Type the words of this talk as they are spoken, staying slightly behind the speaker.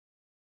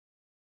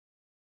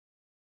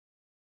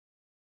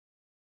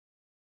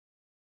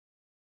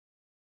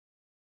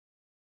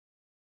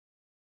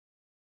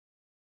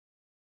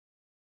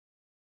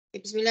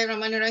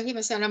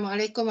Bismillahirrahmanirrahim.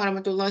 Assalamualaikum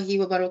warahmatullahi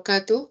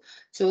wabarakatuh.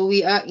 So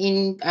we are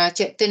in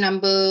chapter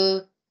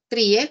number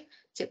 3,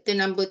 chapter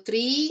number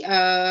 3,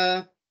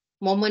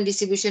 moment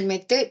distribution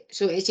method.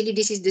 So actually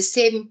this is the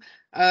same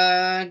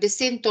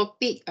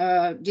topic.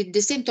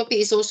 The same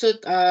topic is also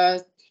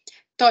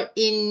taught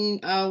in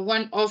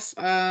one of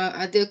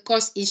other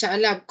course,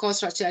 inshallah,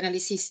 course structure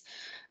analysis.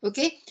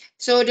 Okay,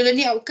 so the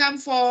learning outcome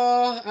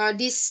for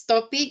this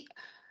topic,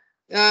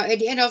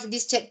 at the end of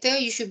this chapter,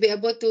 you should be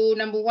able to,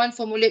 number one,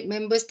 formulate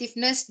member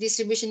stiffness,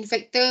 distribution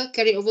factor,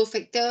 carryover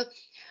factor,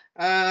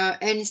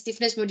 and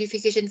stiffness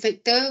modification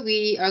factor.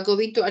 We are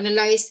going to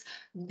analyze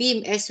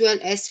beam as well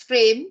as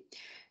frame,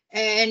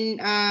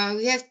 and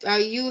you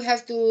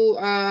have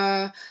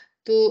to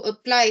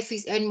apply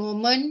fixed end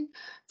moment,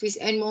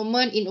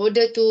 in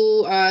order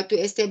to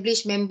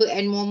establish member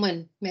end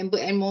moment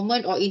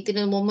or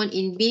internal moment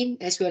in beam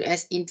as well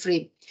as in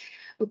frame.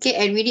 Okay,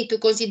 and we need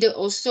to consider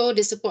also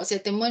the support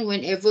settlement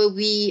whenever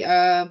we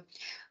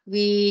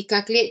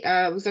calculate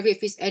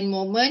fixed end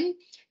moment.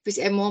 If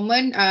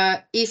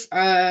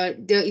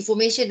the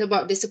information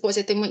about the support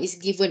settlement is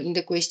given in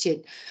the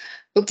question.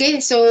 Okay,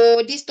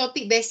 so this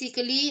topic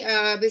basically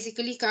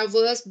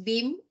covers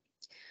beam,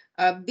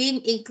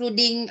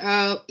 including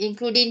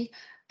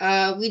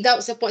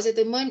without support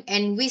settlement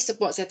and with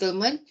support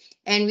settlement,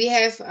 and we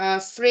have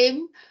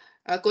frame,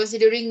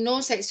 considering no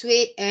side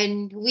sway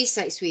and with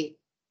side sway.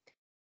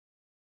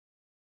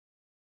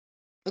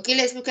 Okay,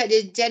 let's look at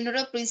the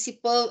general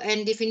principle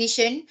and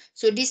definition.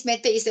 So this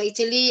method is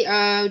actually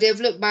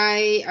developed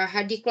by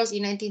Hardy Cross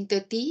in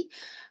 1930.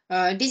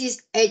 This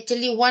is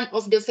actually one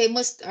of the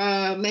famous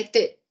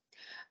method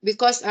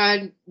because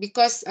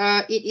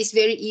it is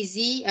very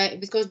easy,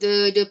 because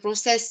the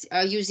process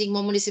using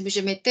moment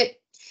distribution method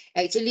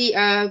actually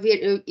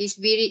is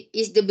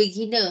the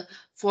beginner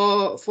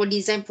for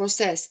design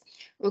process.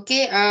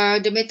 Okay,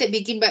 the method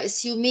begin by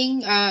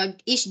assuming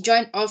each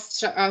joint of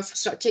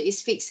structure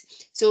is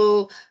fixed.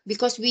 So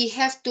because we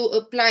have to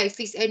apply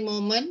fixed end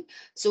moment,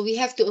 so we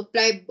have to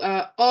apply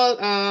all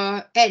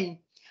n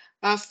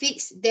are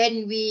fixed,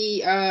 then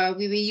we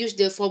will use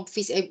the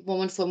fixed end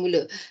moment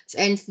formula.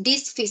 And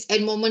this fixed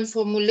end moment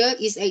formula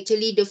is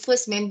actually the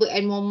first member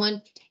end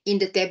moment in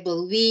the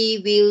table.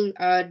 We will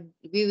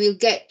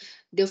get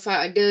the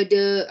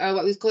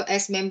what we call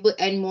as member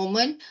end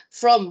moment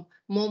from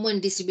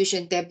moment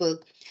distribution table.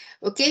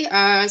 Okay,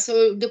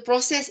 so the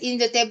process in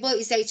the table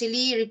is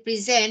actually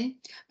represent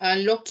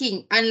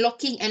unlocking and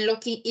locking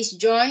each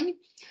joint.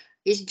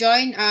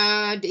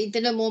 The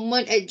internal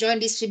moment at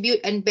joint distribute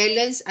and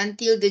balance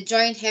until the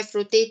joint have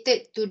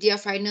rotated to their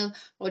final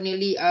or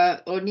nearly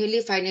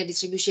final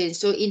distribution.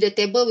 So in the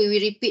table, we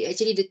will repeat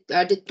actually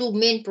the two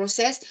main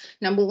process.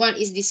 Number one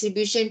is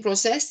distribution,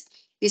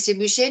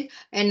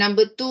 and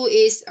number two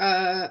is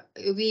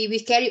we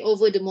carry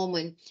over the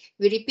moment.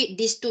 We repeat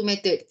these two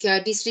methods: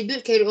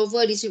 distribute, carry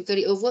over,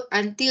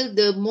 until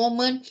the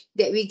moment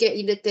that we get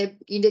in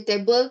the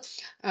table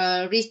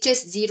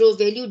reaches zero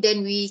value.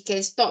 Then we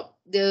can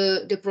stop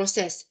the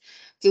process.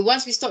 Okay,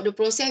 once we stop the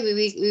process, we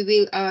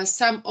will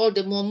sum all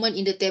the moment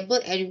in the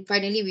table, and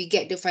finally we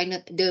get the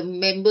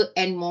member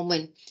end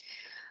moment.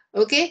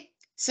 Okay,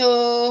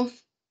 so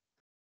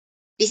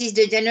this is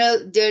the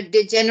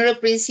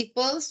general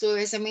principle. So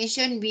as I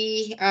mentioned,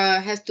 we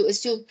have to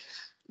assume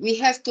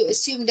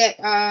that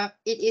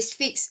it is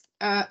fixed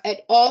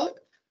at all.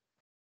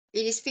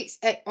 It is fixed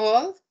at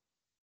all.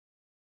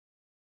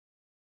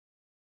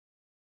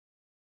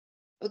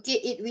 Okay,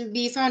 it will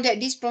be found that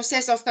this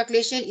process of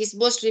calculation is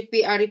both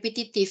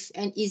repetitive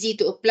and easy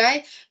to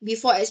apply.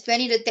 Before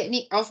explaining the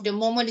technique of the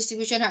moment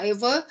distribution,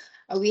 however,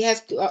 we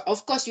have to,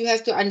 of course, you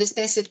have to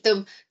understand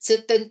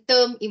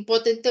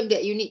important term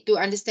that you need to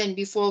understand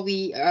before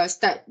we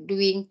start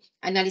doing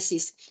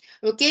analysis.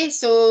 Okay,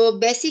 so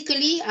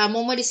basically,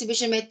 moment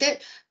distribution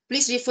method,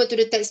 please refer to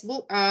the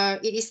textbook.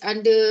 It is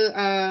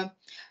under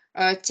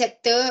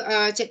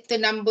chapter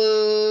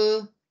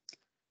number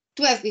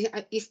 12,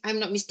 if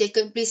I'm not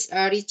mistaken. Please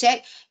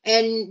recheck.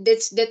 And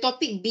that's the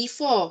topic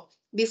before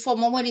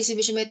moment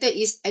distribution method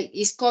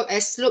is called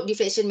as slope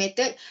deflection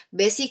method.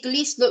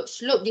 Basically,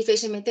 slope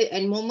deflection method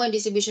and moment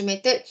distribution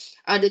method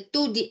are the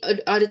two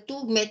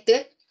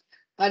method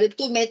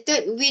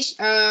which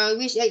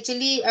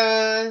actually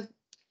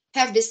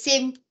have the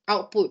same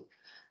output.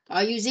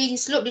 Using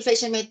slope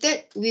deflection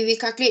method, we will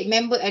calculate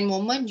member and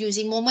moment.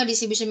 Using moment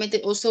distribution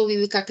method, also we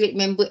will calculate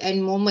member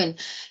and moment.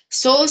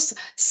 So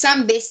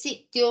some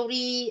basic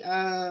theory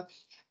that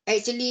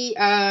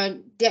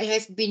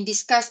have been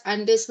discussed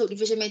under slope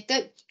deflection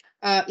method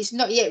is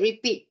not yet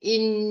repeat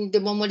in the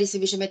moment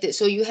distribution method.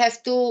 So you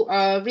have to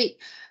read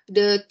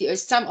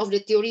some of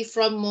the theory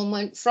from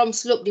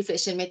slope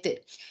deflection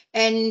method.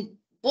 And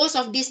both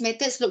of these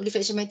methods, slope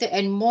deflection method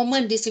and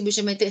moment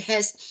distribution method,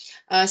 has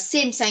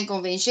same sign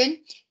convention.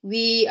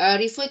 We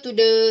refer to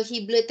the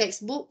Hibbeler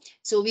textbook.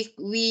 So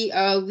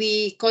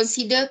we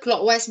consider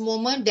clockwise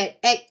moment that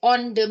act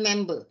on the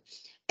member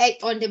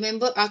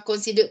are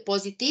considered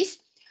positive.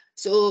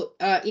 So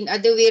in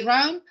other way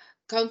around,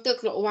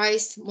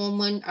 counterclockwise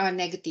moment are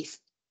negative.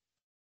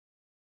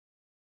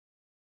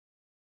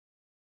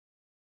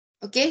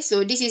 Okay,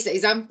 so this is the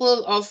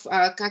example of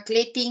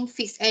calculating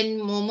fixed end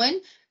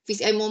moment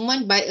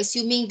by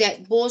assuming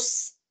that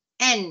both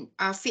end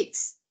are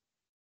fixed.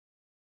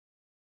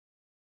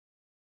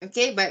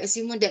 Okay, by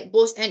assuming that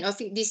both end are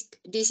fixed,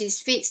 this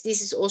is fixed,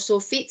 this is also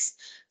fixed.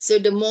 So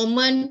the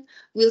moment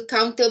will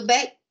counter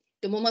back.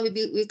 The moment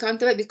will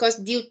counter back because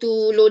due to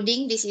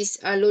loading, this is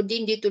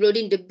loading. Due to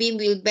loading, the beam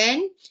will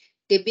bend.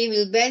 The beam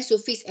will bend. So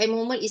fixed end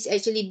moment is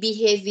actually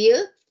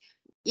behavior.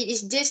 It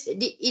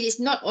is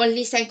not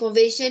only sign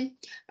convention,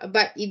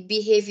 but it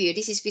behavior.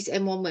 This is fixed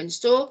end moment.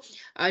 So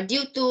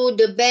due to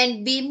the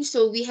bend beam,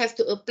 so we have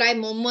to apply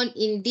moment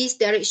in this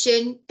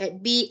direction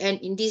at B and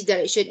in this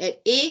direction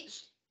at A.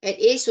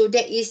 So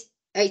that is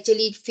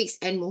actually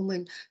fixed end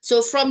moment.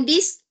 So from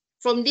these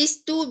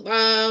two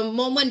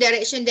moment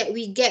direction that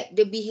we get,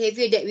 the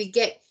behavior that we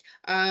get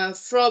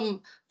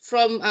from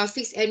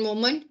fixed end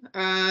moment,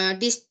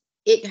 this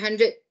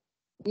 800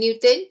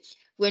 Newton,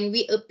 when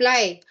we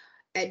apply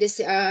at the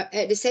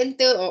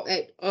center or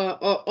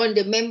on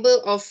the member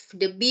of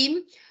the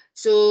beam,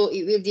 so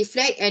it will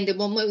deflect and the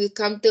moment will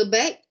counter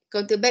back.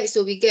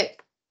 So we get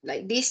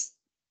like this.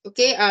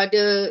 Okay,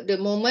 the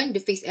moment, the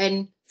fixed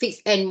end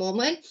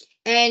moment,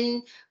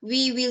 and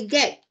we will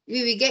get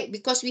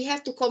because we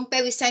have to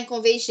compare with sign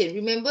convention.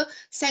 Remember,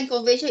 sign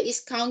convention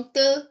is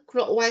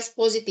counterclockwise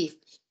positive.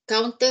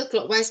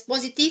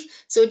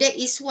 So that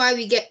is why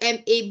we get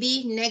MAB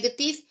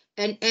negative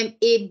and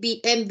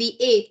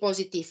MBA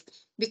positive,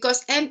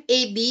 because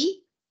MAB,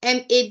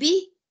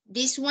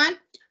 this one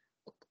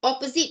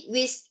opposite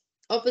with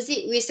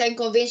sign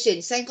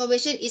convention. Sign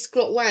convention is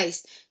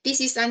clockwise. This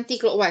is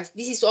anti-clockwise.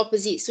 This is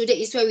opposite. So that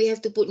is why we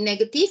have to put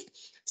negative.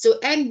 So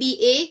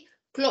MBA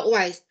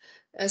clockwise.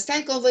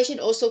 Sign convention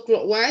also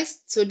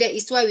clockwise. So that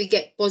is why we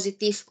get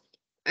positive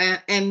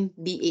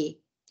MBA.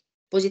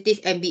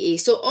 Positive MBA.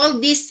 So all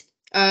these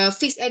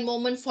fixed end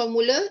moment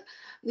formula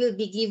will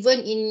be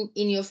given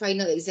in your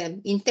final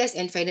exam, in test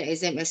and final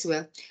exam as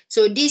well.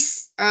 So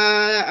this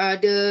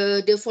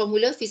the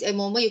formula fixed end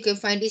moment, you can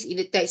find this in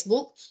the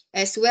textbook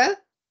as well.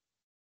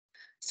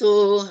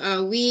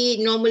 So we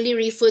normally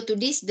refer to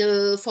this,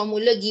 the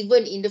formula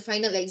given in the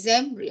final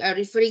exam,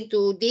 referring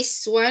to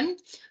this one,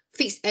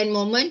 fixed end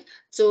moment.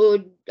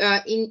 So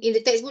in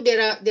the textbook,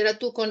 there are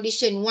two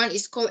conditions. One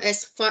is called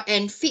as far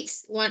end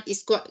fixed. One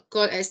is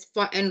called as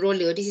far end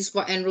roller. This is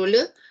far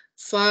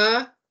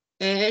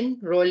end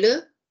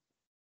roller.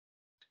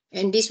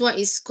 And this one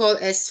is called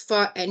as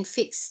far end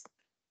fixed.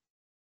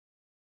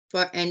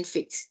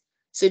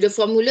 So the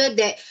formula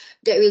that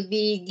will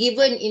be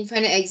given in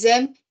final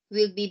exam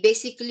will be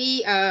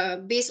basically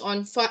based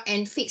on far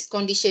end fixed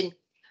condition.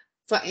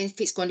 So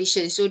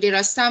there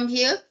are some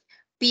here,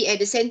 P at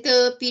the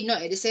center, P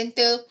not at the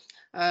center,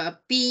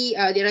 P,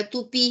 there are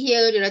 2P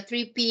here, there are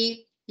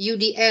 3P,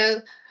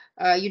 UDL,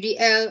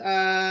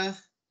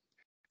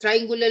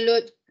 triangular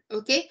load.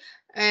 Okay,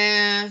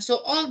 so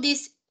all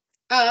these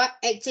are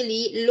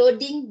actually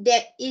loading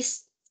that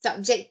is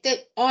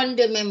subjected on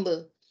the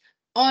member,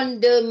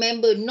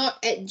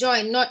 not at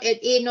joint, not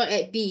at A, not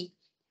at B.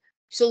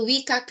 So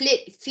we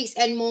calculate fixed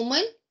end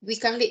moment.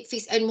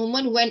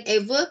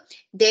 Whenever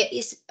there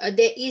is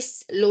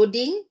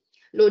loading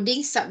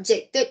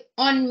subjected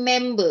on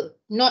member,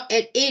 not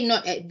at A,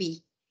 not at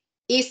B.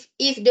 If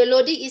the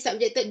loading is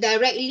subjected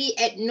directly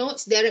at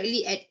nodes,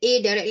 directly at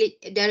A,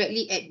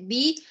 directly at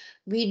B,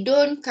 we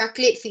don't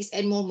calculate fixed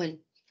end moment.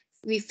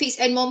 Fixed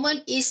end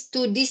moment is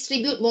to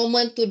distribute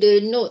moment to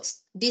the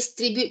nodes,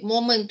 distribute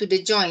moment to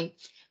the joint.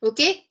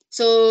 Okay,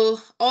 so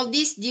all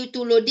this due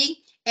to loading,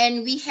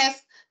 and we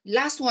have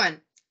last one.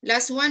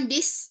 This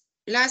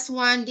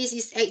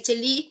is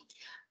actually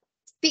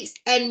fixed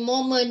end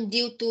moment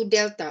due to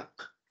delta.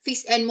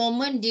 Fixed end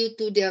moment due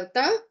to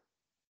delta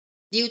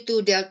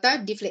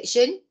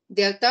deflection,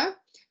 delta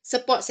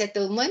support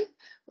settlement.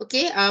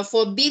 Okay,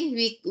 for beam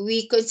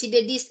we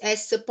consider this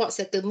as support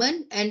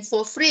settlement, and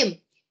for frame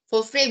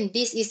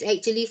this is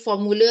actually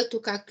formula to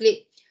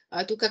calculate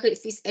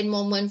fixed end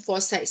moment for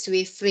side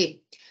sway frame.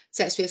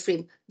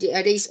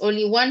 There is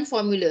only one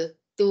formula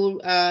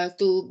to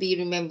be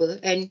remembered,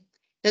 and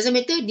doesn't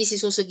matter, this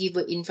is also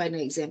given in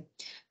final exam.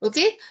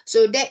 Okay,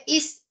 so that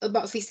is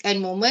about fixed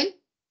end moment.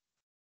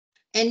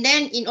 And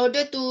then in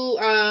order to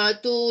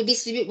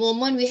distribute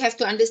moment, we have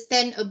to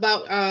understand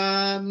about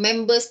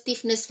member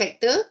stiffness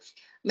factor.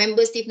 I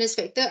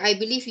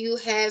believe you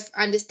have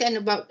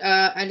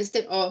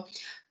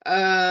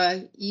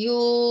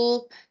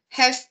you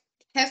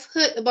have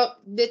heard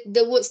about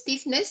the word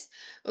stiffness.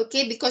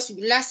 Okay, because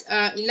in last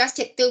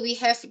chapter we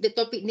have the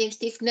topic name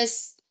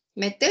stiffness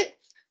method.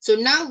 So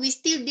now we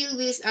still deal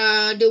with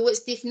the word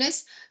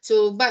stiffness.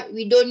 So but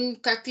we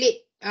don't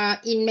calculate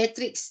in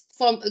matrix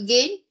form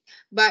again,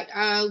 but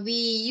we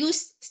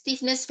use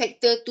stiffness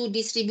factor to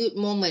distribute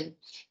moment.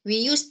 So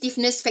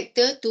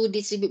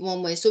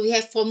we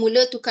have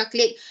formula to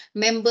calculate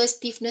member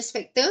stiffness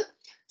factor.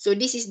 So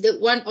this is the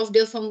one of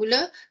the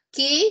formula.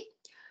 K,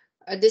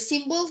 the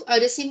symbol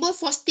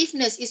for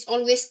stiffness is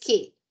always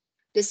K.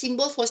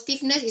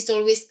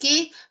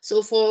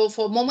 So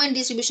for moment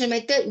distribution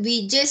method,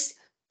 we just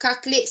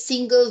calculate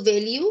single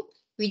value.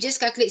 We just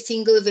calculate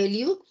single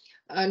value,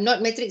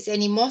 not matrix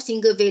anymore,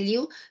 single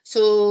value.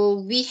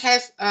 So we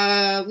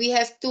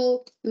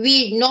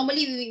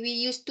normally we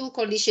use two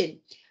condition.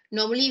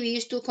 Normally we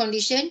use two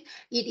condition.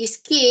 It is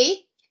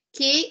K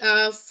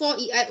 4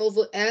 EI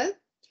over L.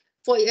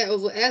 4 EI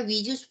over L we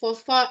use for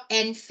far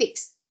and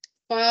fixed.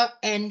 Far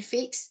and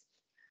fixed.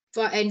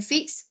 Far and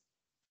fixed.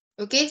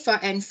 Okay, far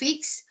and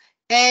fixed.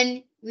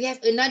 And we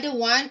have another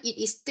one. It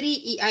is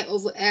 3 EI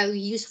over L. We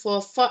use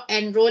for far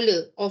and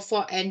roller or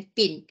far and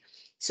pin.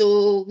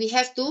 So we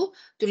have to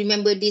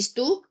remember these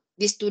two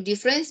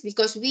difference,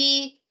 because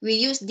we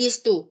use these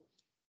two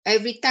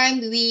every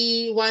time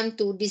we want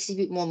to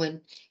distribute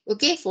moment.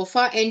 Okay, for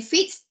far and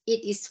fixed,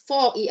 it is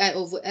 4 EI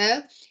over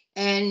L.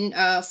 And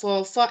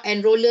for far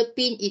and roller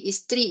pin, it is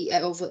 3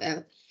 EI over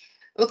L.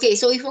 Okay,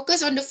 so we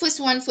focus on the first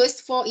one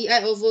first, 4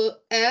 EI over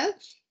L.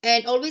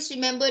 And always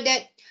remember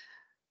that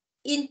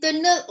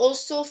internal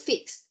also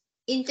fixed.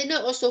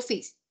 Internal also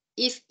fixed.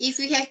 If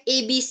we have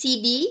A, B,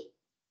 C, D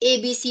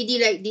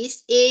like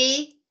this,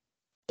 A,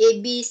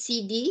 B,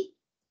 C, D,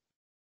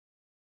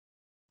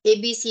 A,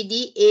 B, C,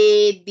 D,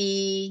 A,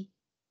 B,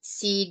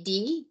 C,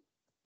 D,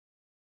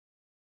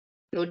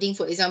 loading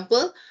for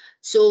example.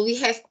 So we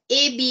have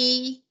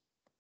AB,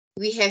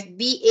 we have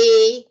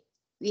BA,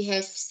 we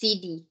have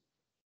CD.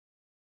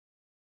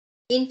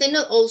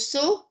 Internal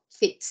also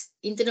fixed.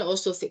 Internal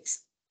also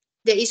fixed.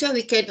 That is why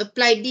we can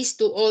apply this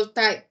to all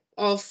type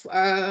of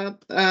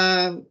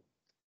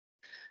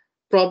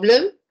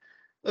problem.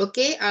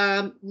 Okay,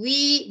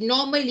 we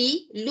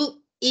normally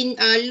look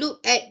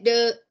at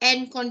the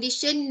and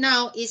condition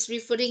now is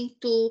referring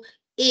to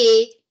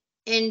A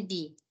and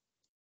D.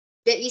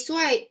 That is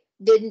why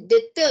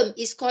the term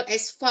is called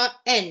as far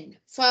and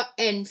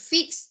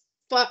fixed,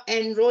 far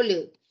and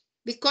roller.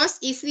 Because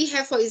if we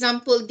have, for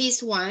example,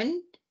 this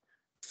one,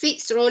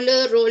 fixed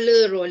roller,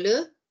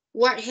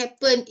 what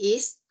happened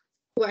is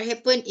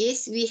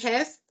we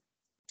have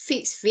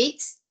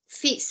fixed,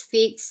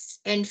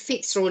 and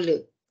fixed roller.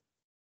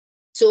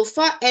 So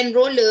far and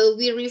roller,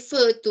 we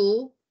refer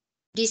to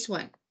this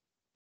one.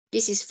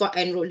 This is far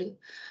and roller.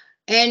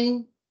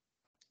 And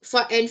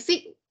far and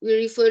fixed, we're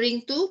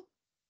referring to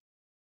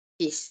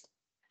this.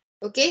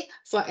 Okay,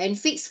 far and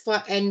fixed,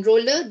 far and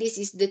roller. This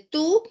is the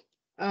two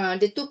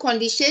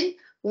condition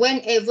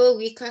whenever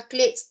we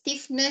calculate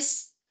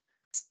stiffness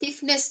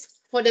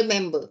for the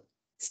member.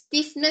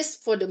 Stiffness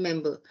for the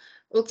member.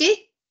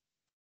 Okay.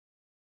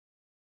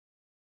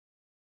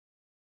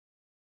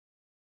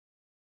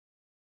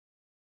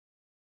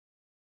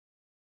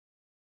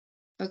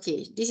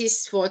 Okay, this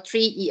is for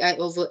 3 EI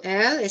over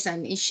L, as I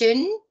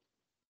mentioned.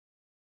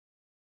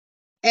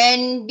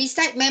 And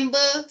beside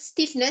member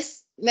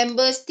stiffness,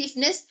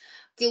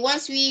 okay,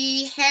 once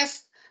we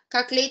have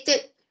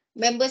calculated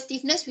member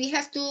stiffness, we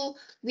have to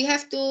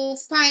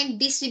find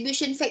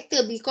distribution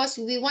factor, because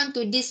we want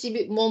to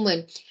distribute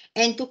moment.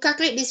 And to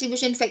calculate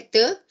distribution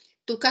factor,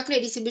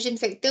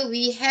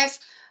 we have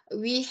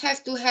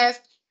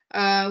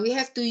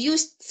to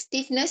use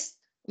stiffness,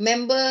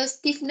 member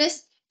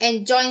stiffness,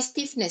 and joint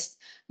stiffness.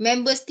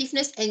 Member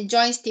stiffness and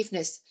joint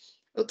stiffness.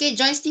 Okay,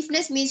 joint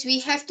stiffness means we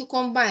have to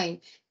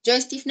combine.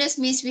 Joint stiffness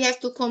means we have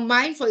to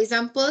combine. For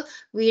example,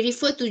 we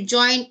refer to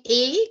joint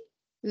A.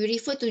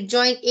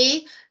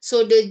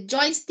 So the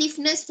joint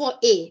stiffness for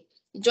A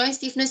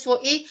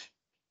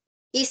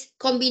is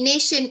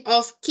combination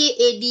of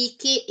KAD,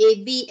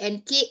 KAB,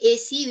 and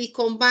KAC. We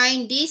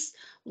combine this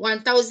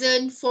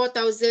 1,000,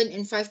 4,000,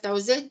 and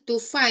 5,000 to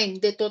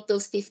find the total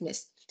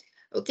stiffness.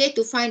 Okay,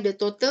 to find the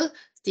total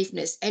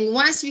stiffness. And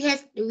once we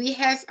have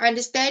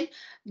understand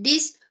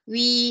this,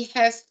 we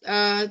have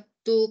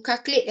to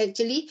calculate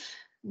actually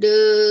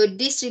the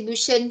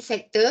distribution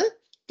factor.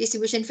 So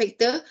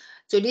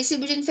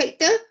distribution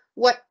factor,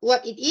 what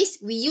it is,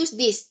 we use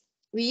this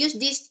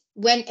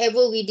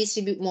whenever we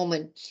distribute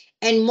moment.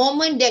 And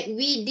moment that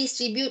we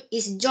distribute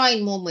is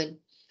joint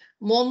moment.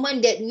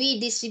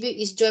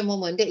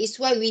 That is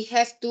why we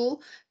have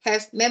to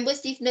have member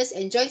stiffness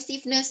and joint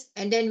stiffness,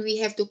 and then we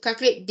have to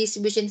calculate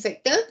distribution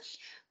factor.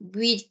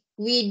 We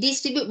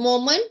distribute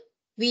moment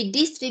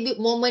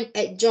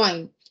at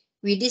joint.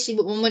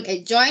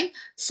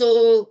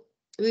 So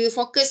we will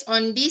focus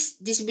on this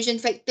distribution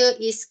factor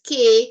is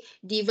K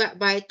divided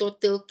by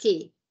total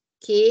K.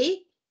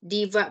 K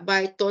divided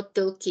by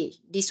total K.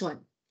 This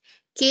one.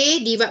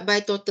 K divided by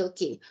total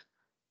K.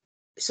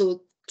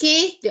 So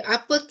K, the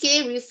upper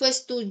K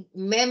refers to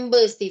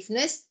member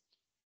stiffness,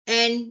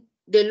 and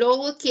the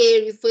lower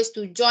K refers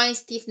to joint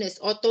stiffness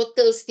or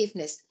total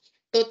stiffness.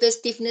 Total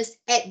stiffness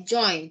at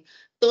joint.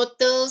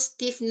 Total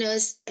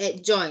stiffness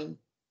at joint.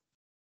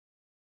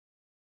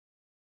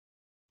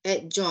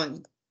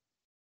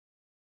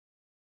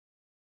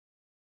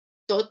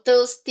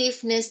 Total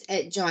stiffness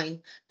at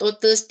joint.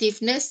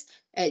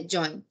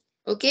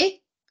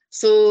 Okay,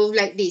 so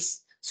like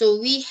this. So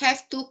we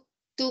have to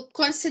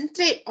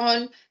concentrate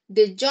on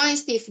the joint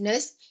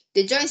stiffness.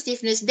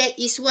 That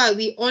is why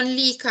we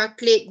only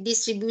calculate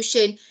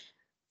distribution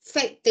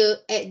factor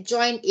at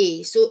joint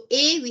A. So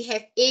A, we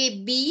have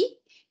AB,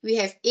 we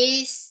have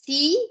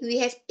AC, we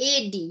have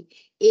AD,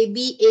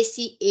 AB,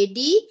 AC, AD,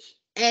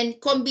 and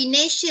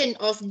combination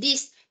of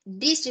this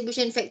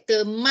distribution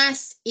factor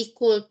must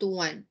equal to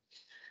 1.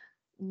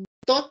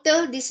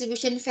 Total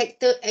distribution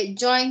factor at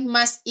joint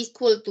must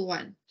equal to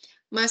 1.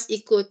 Must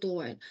equal to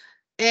 1.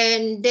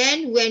 And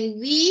then when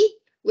we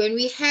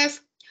have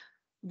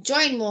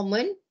joint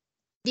moment,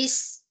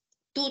 this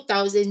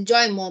 2000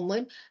 joint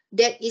moment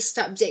that is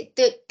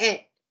subjected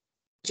at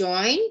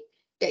joint,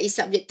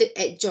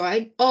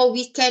 or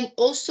we can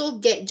also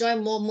get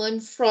joint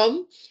moment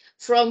from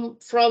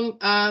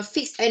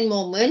fixed end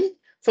moment,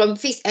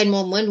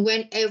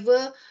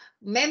 whenever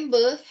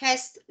member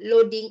has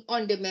loading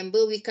on the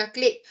member, we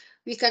calculate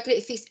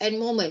fixed end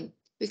moment.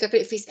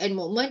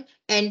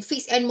 And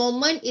fixed end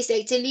moment is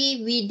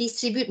actually we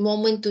distribute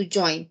moment to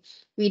joint.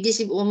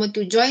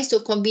 So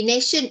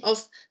combination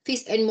of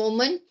fixed end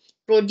moment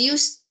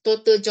produce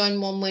total joint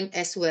moment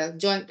as well.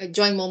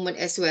 Joint moment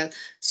as well.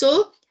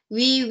 So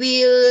we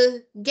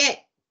will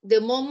get the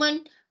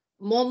moment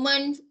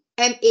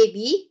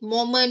MAB,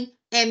 moment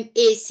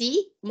MAC,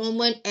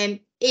 moment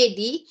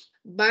MAD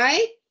by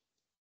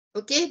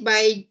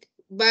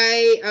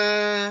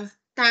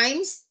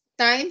times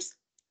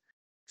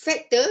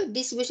factor,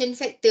 distribution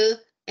factor,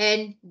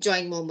 and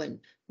joint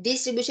moment.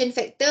 Distribution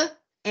factor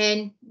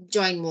and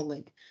joint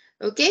moment.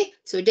 Okay,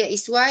 so that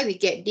is why we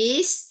get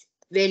this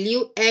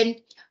value. And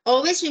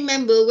always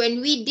remember, when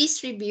we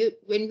distribute,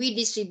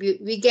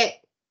 we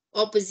get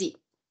opposite.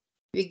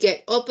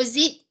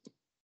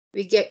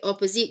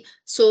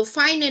 So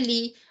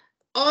finally,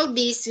 all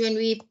this, when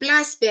we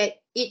plus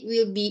back, it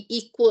will be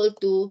equal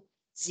to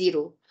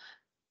 0.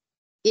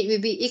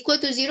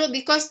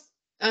 Because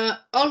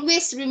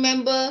always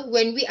remember,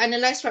 when we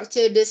analyze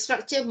structure, the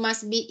structure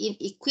must be in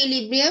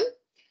equilibrium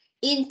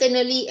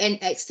internally and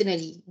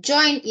externally.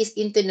 Joint is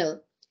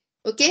internal.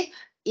 Okay,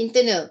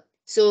 internal.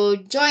 So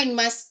joint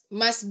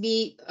must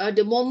be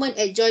the moment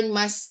at joint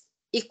must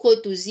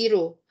equal to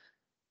 0.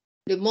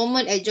 The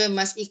moment at joint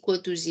must equal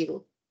to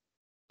 0.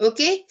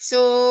 Okay,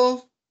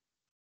 so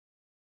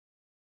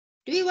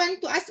do you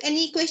want to ask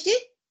any question?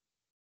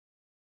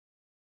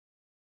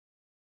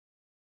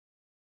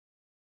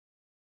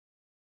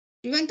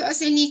 Do you want to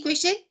ask any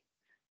question?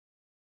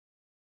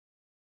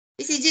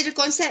 This is the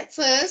concept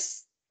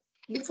first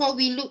before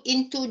we look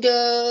into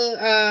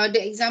the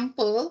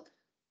example.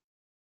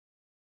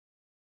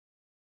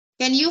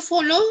 Can you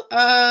follow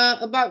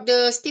about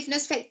the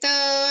stiffness factor,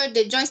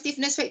 the joint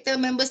stiffness factor,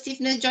 member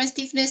stiffness, joint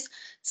stiffness,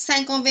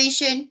 sign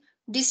convention,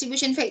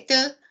 distribution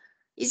factor?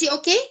 Is it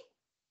okay?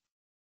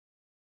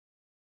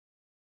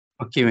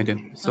 Okay,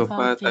 madam. So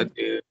far, tak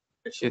ada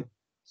question.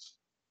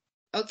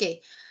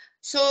 Okay.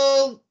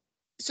 So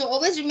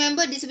always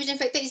remember, distribution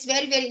factor is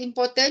very, very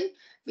important,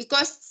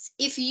 because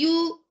if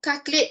you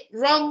calculate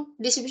wrong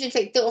distribution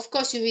factor, of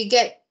course you will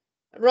get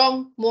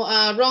wrong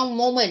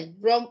moment,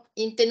 wrong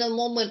internal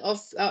moment of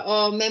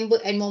or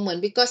member and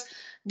moment, because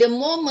the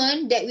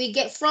moment that we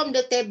get from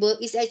the table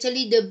is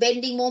actually the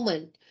bending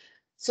moment.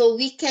 So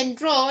we can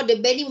draw the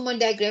bending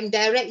moment diagram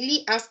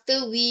directly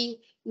after we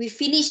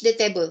finish the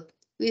table.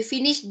 We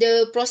finish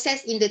the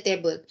process in the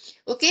table.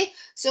 Okay,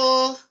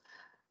 so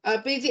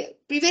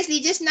previously,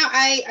 just now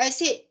I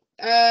said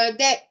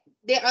that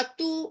there are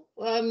two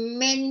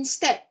main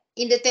steps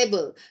in the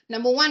table.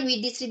 Number one, we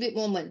distribute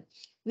moment.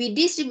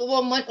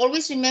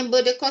 Always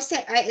remember the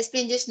concept I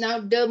explained just now.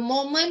 The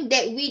moment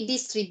that we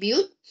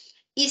distribute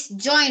is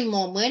joint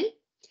moment.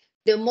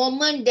 The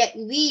moment that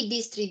we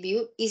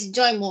distribute is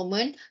joint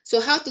moment. So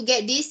how to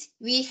get this?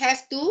 We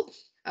have to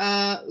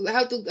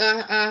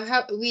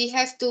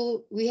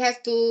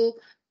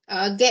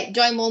get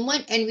joint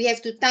moment, and we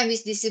have to time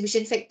with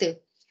distribution factor.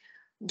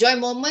 Joint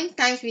moment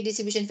times with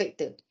distribution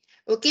factor.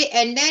 Okay,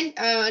 and then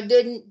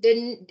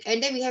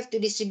we have to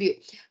distribute.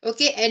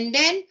 Okay, and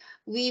then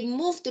we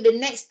move to the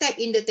next step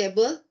in the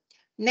table.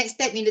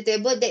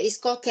 That is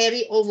called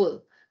carry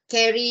over.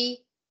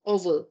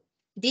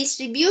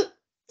 Distribute,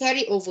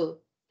 carry over.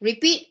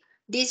 Repeat,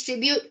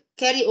 distribute,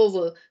 carry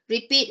over.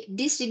 Repeat,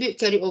 distribute,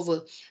 carry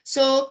over.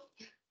 So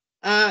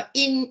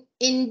in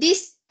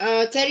this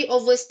carry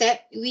over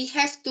step, we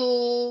have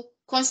to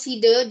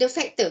consider the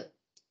factor.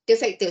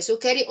 So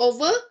carry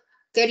over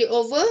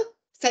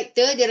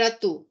factor, there are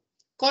two.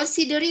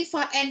 Considering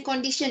far end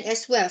condition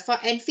as well, far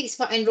end fixed,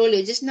 far end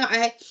roller. Just now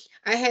I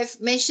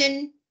have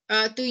mentioned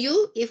to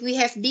you, if we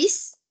have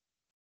this,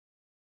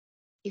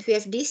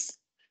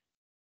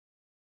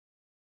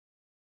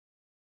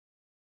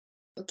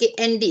 okay,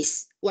 and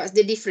this, what's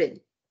the difference?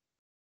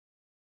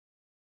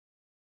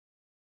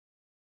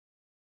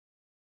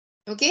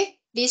 Okay,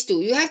 these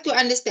two you have to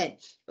understand.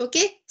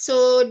 Okay,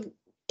 so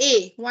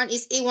one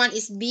is A, one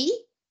is B.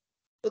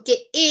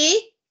 Okay,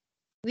 A,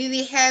 we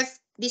will have,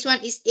 this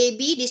one is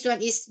AB, this one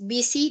is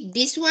BC,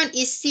 this one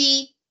is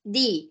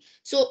CD.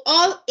 So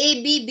all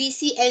AB,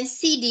 BC, and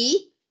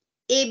CD,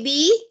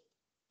 AB,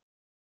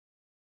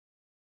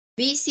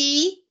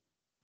 BC,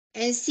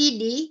 and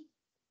CD,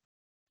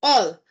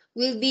 all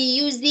will be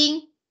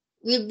using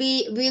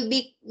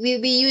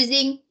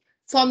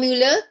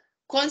formula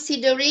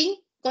considering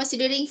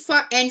considering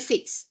far and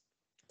fixed.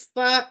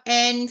 Far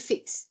and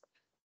fixed.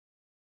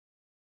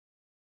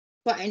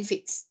 Far and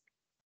fixed.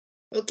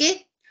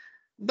 Okay,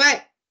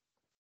 but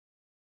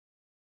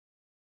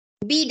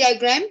B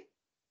diagram.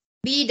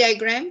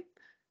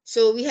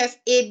 So we have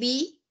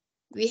AB,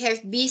 we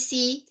have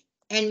BC,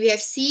 and we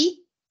have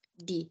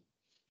CD.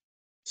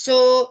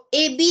 So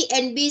AB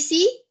and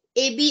BC,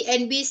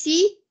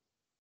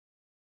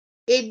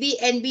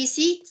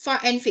 far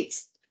and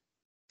fixed.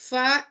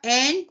 Far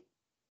and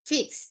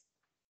fixed.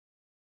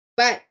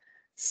 But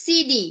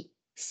CD,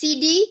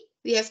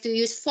 we have to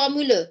use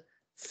formula.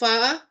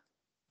 Far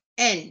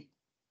and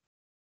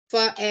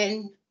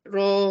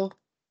roller.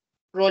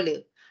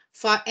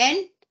 Far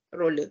and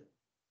roller.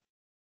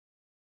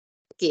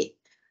 Okay.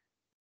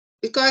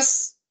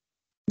 Because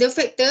the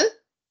factor,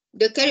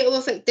 the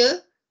carryover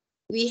factor,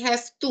 we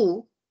have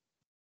two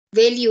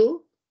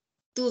value,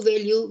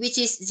 which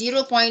is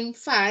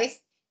 0.5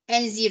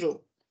 and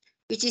 0,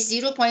 which is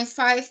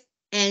 0.5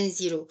 and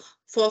 0.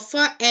 For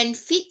far and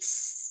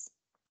fixed,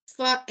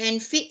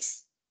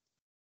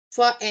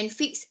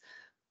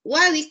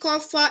 why we call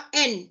far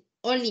and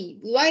only?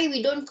 Why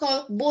we don't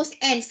call both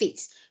and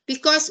fixed?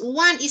 Because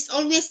one is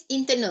always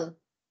internal.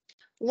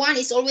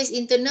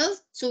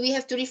 So we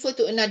have to refer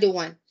to another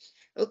one.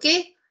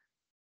 Okay?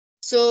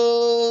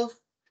 So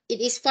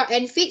it is far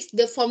and fixed.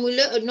 The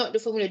formula, or not the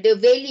formula, the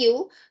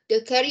value,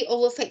 the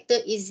carryover factor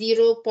is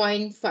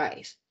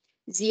 0.5.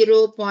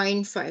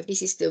 0.5.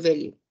 This is the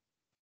value.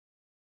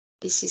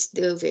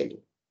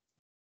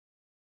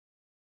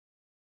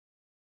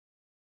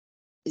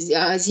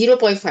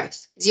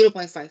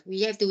 0.5.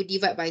 We have to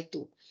divide by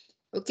 2.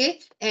 Okay,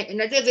 and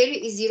another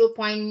value is 0.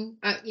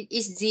 It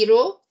is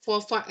 0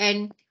 for far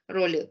and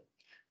roller.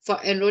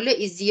 Far and roller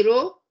is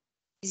 0.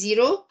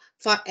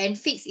 Far and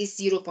fixed is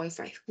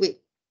 0.5.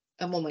 Wait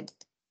a moment.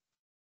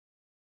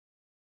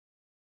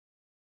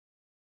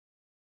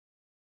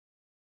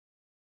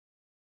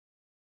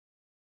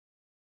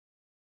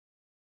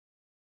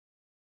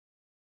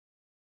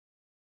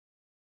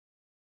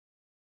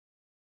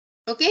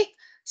 Okay,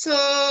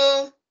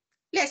 so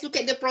let's look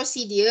at the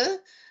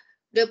procedure.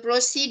 The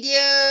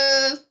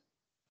procedure,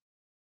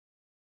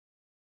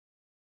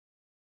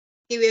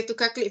 okay, we have to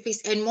calculate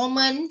fixed end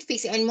moment,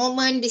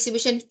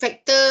 distribution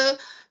factor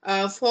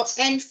for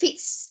n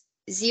fixed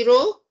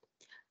 0,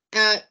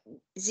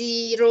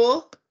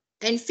 0,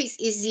 and fixed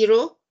is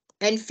 0,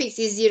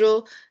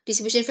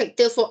 distribution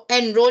factor for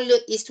n roller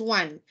is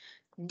 1.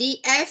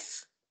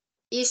 DF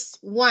is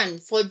 1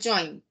 for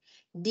join.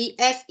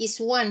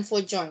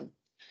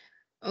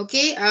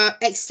 Okay,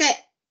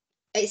 except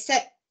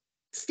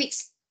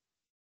fixed.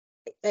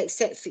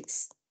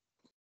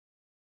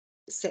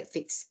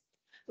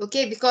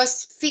 Okay,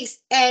 because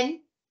fixed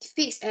end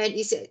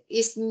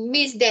is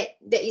means that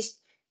there is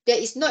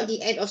not the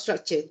end of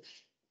structure.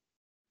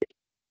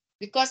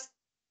 Because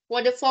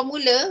for the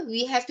formula,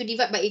 we have to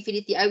divide by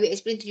infinity. I will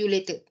explain to you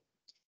later.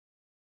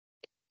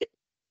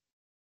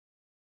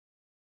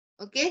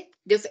 Okay,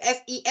 the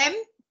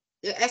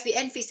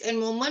FEM fixed end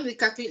moment, we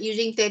calculate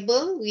using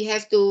table. We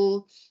have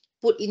to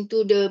put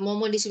into the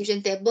moment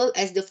distribution table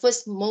as the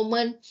first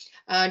moment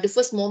in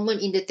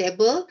the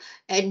table,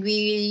 and we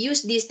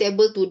use this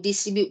table to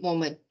distribute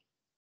moment.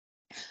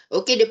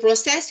 Okay, the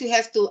process, we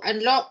have to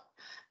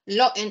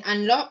lock and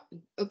unlock.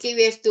 Okay,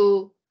 we have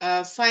to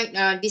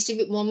find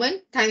distribute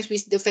moment times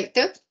with the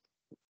factor,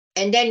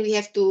 and then we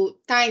have to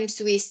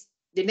times with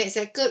the next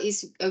cycle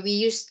is we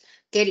use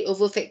carry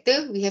over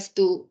factor. We have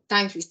to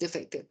times with the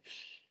factor.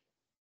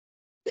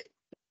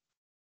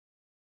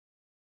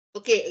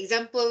 Okay,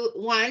 example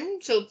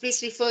 1. So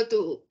please refer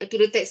to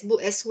the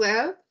textbook as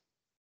well.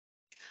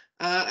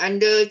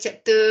 Under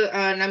chapter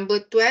number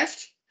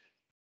 12.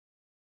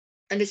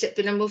 Under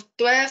chapter number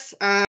 12,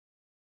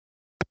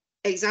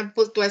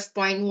 example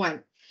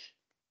 12.1.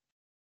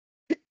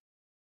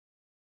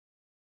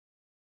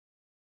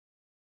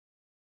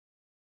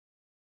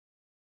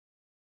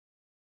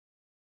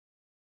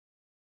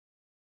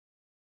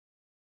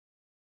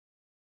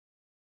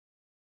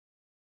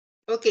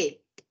 Okay.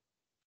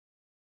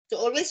 So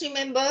always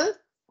remember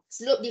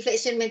slope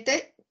deflection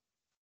method,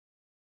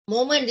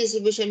 moment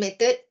distribution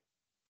method.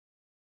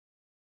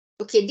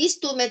 Okay, these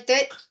two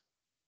methods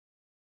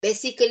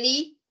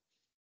basically,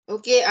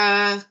 okay,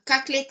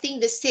 calculating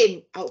the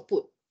same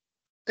output,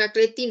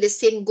 calculating the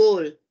same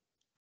goal.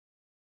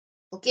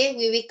 Okay,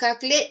 we will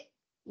calculate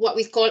what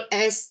we call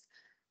as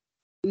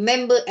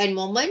member and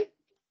moment.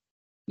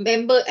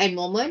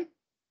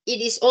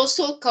 It is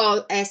also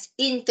called as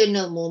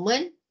internal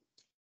moment,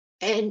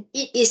 and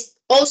it is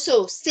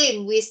also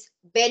same with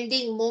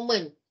bending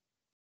moment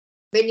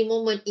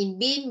in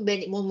beam,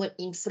 bending moment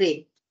in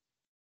frame.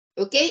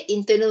 Okay,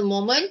 internal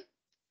moment,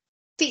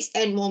 fixed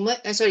end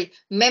moment,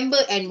 member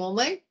and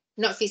moment,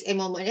 not fixed end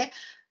moment.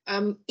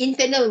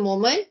 Internal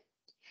moment,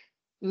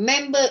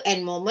 member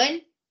and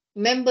moment.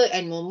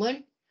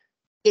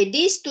 Okay,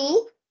 these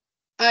two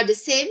are the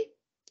same.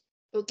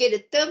 Okay, the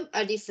terms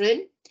are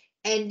different,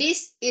 and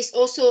this is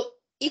also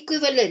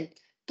equivalent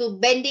to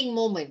bending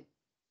moment.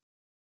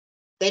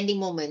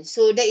 bending moment.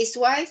 So that is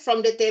why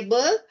from the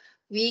table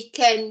we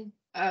can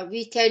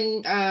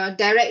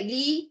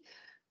directly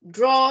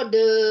draw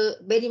the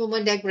bending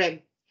moment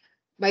diagram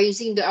by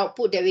using the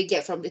output that we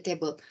get from the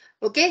table.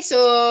 Okay,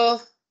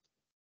 so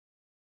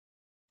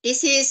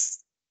this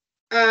is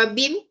a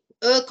beam,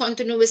 a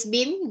continuous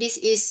beam. This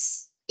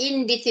is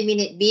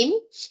indeterminate beam.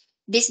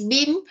 This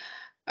beam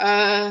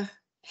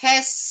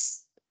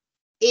has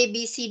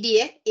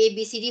ABCD,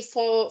 ABCD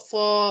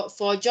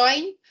for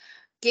joint.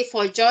 Okay,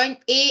 for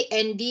joint A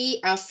and D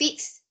are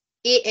fixed.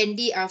 A and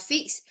D are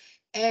fixed,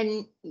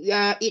 and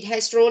it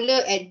has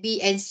roller at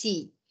B and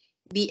C.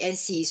 B and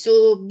C.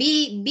 So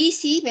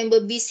BC,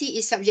 member BC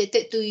is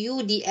subjected to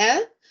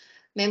UDL.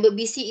 Member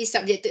BC is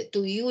subjected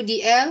to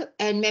UDL,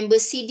 and member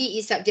CD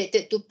is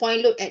subjected to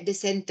point load at the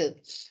center.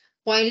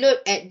 Point load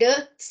at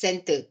the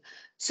center.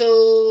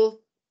 So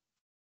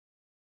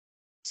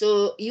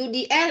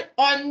UDL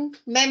on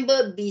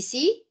member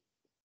BC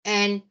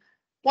and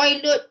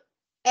point load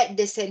at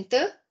the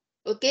center,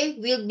 okay,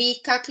 will be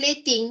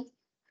calculating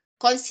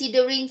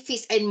considering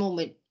fixed end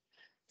moment.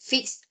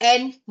 Fixed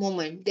end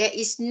moment. There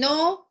is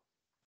no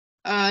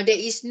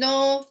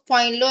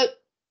point load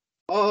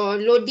or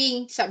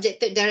loading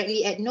subjected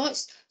directly at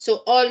nodes.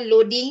 So all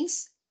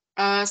loadings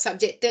are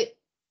subjected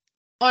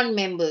on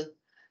member.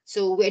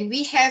 So when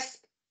we have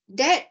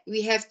that,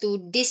 we have to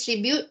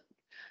distribute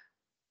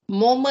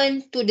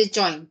moment to the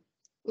joint.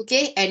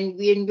 Okay, and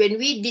when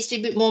we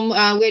distribute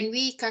when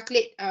we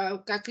calculate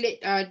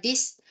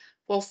this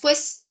for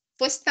first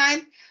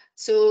time,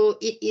 so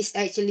it is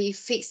actually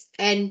fixed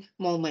end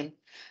moment.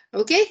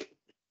 Okay,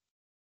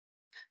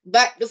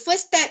 but the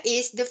first step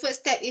is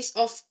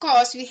of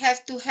course we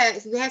have to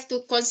calculate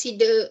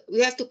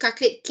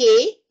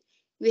K.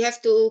 We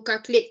have to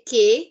calculate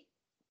K.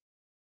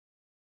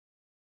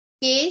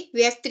 We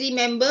have three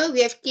member.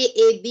 We have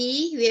KAB,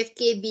 we have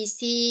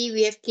KBC,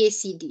 we have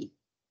KCD.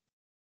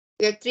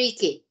 We have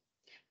 3K.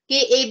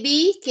 KAB,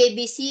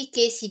 KBC,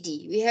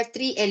 KCD. We have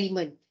three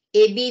elements,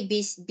 AB,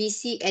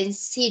 BC, and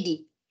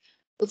CD.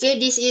 Okay,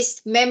 this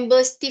is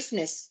member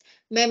stiffness.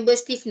 Member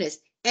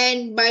stiffness.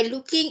 And by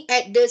looking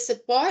at the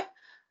support,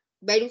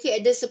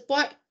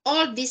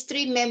 all these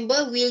three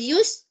members will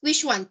use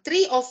which one?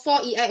 3 or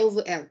 4 EI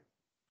over L.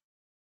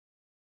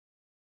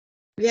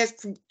 We have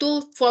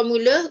two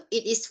formula.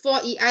 It is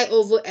 4 EI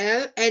over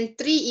L and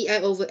 3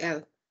 EI over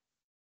L.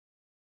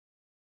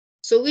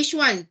 So which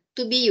one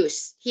to be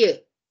used here?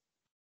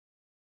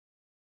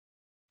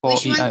 4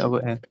 EI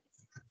over L.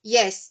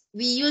 Yes,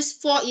 we use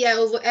 4 EI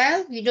over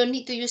L. We don't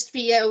need to use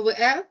 3 EI over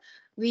L.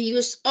 We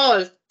use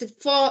all the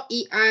 4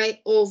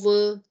 EI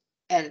over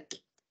L.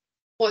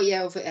 4 EI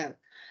over L.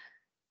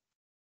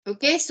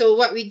 Okay, so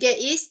what we get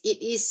is,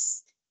 it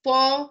is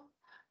 4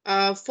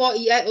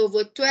 EI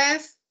over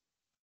 12.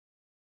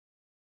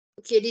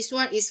 Okay, this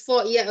one is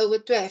 4 EI over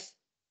 12.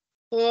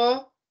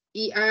 4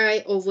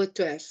 EI over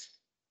 12.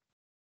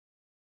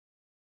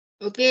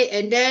 Okay,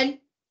 and then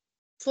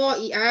 4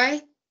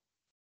 EI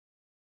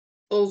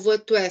over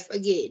 12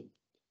 again.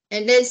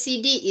 And then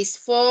CD is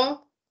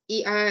 4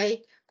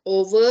 EI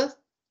over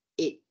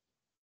 8.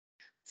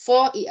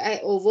 4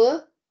 EI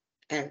over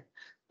L.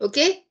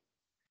 Okay?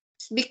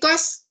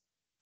 Because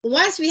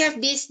once we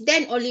have this,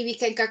 then only we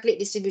can calculate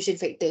distribution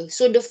factor.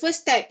 So the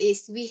first step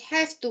is we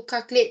have to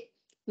calculate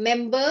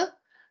member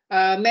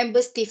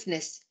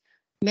stiffness.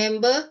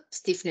 Member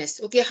stiffness.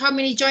 Okay, how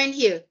many joint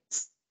here?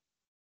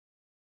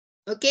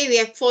 Okay, we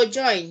have 4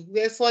 joint.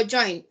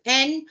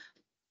 And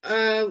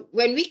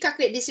when we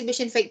calculate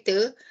distribution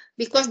factor,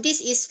 because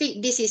this is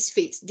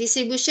fixed,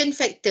 distribution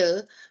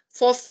factor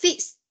for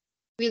fixed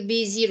will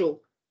be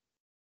 0.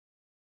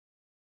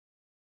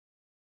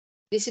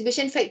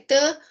 Distribution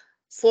factor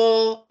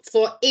for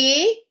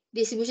A,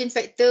 distribution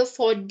factor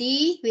for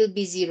D will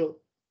be 0.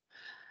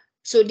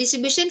 So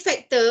distribution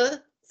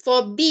factor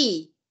for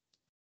B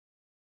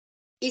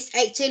is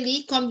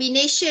actually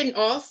combination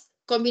of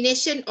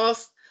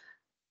DF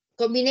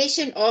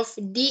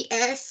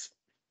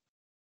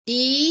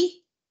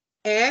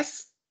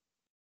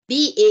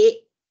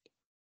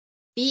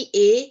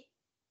BA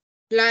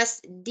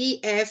plus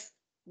DF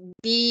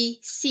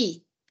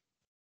BC.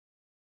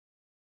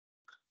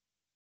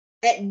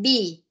 At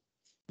B.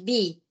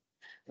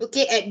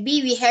 Okay, at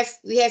B we have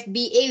BA, we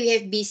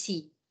have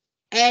BC.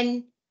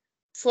 And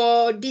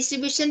for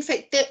distribution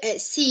factor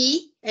at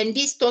C, and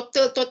this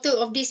total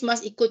of this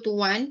must equal to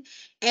 1.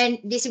 And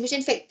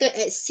distribution factor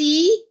at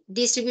C,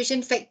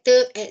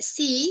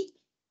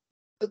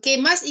 okay,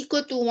 must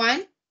equal to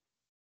 1.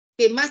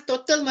 Okay,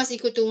 total must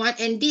equal to 1.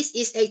 And this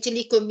is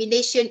actually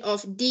combination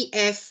of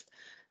DFCB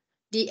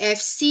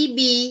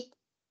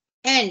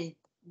and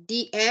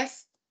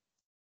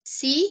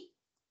DFC.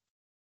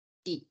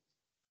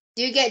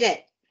 Do you get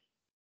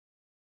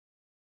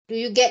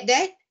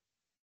that?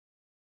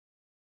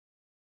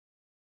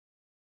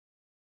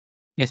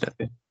 Yes,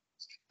 Doctor.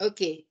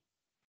 Okay.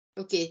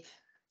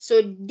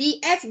 So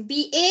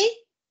DFBA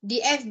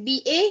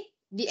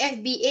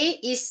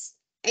is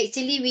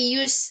actually, we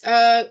use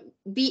BA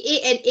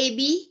and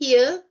AB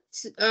here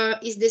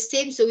is the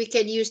same, so we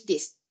can use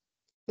this.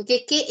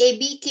 Okay,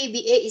 KAB,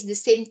 KBA is the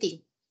same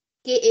thing.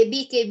 KAB,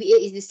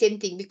 KBA is the same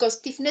thing because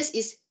stiffness,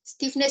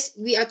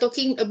 we are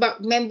talking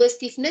about member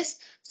stiffness.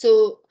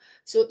 So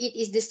it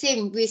is the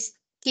same with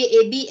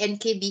KAB and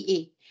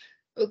KBA.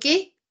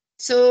 Okay,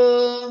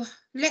 so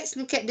let's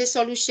look at the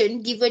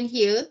solution given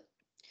here.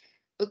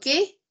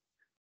 Okay.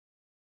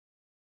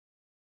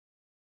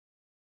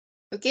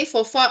 Okay,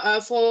 for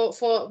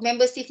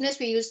member stiffness,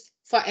 we use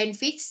far and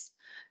fixed.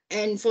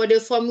 And for the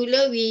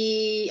formula,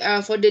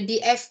 for the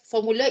DF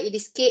formula, it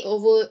is K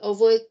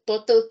over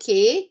total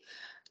K.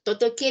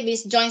 Total K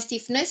means joint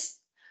stiffness.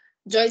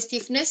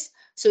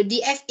 So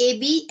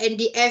DFAB and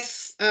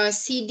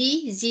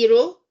DFCD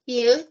 0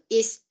 here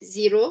is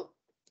 0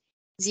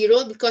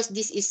 because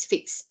this is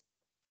fixed.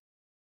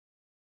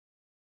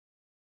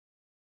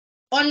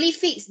 Only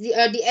fixed, the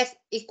DF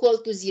equal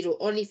to 0,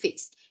 only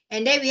fixed.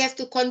 And then we have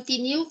to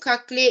continue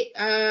calculate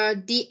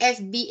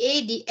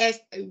DFBA,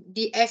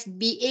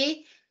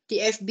 DFBA,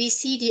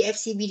 DFBC,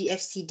 DFCB,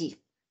 DFCD.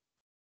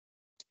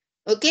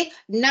 Okay,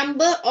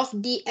 number of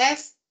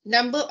DF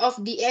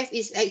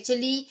is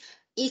actually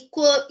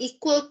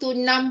equal to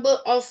number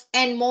of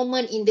N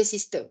moment in the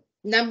system.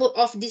 Number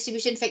of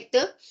distribution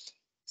factor.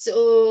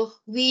 So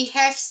we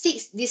have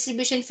 6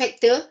 distribution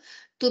factor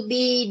to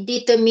be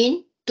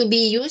determined, to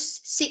be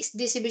used, 6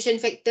 distribution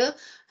factor.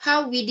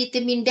 How we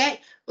determine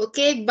that?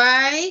 Okay,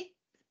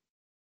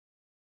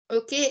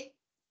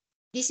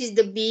 this is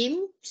the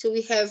beam. So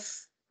we have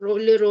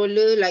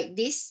roller like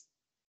this.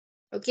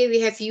 Okay,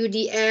 we have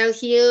UDL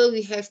here.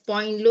 We have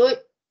point load.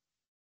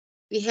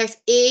 We have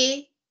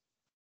A,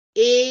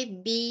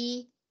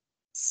 B,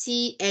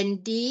 C,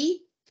 and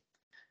D.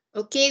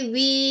 Okay,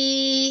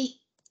 we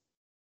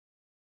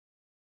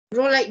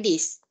roll like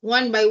this,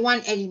 one by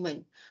one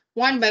element.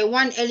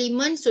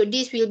 So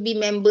this will be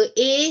member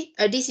A.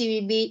 This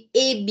will be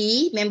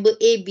AB, member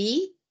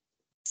AB.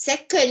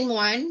 Second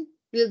one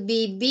will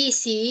be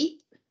BC.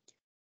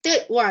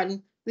 Third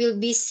one will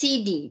be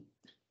CD.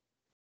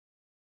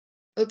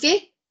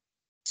 Okay,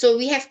 so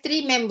we have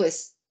 3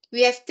 members.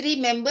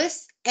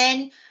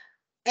 And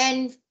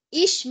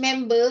each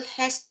member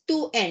has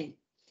 2 N.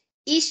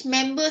 Each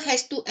member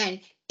has 2 N.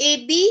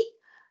 AB,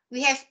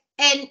 we have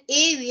NA,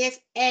 we have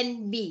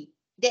NB.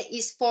 That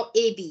is for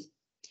AB.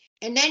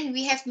 And then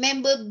we have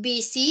member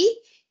BC.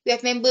 We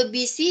have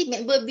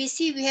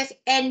we have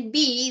NB,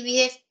 we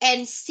have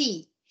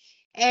NC.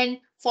 And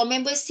for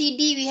member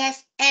CD, we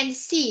have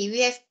NC, we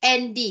have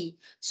ND.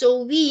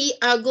 So we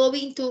are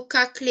going to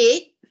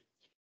calculate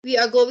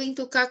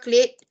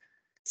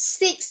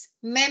 6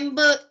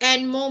 member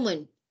N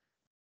moment.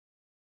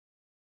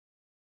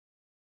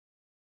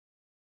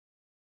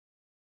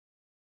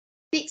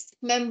 6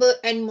 member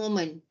N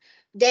moment.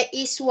 That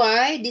is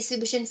why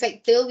distribution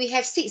factor, we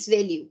have 6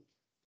 value.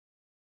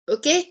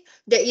 Okay,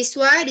 that is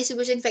why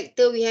distribution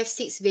factor, we have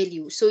 6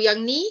 value. So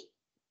yang ni,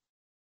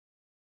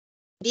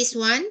 this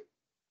one,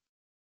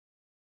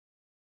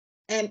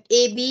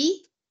 MAB,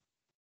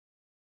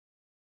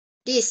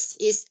 this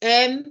is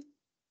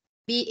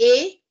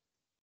MBA,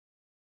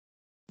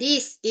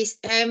 this is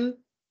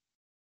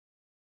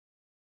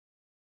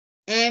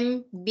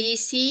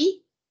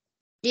MBC,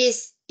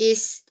 this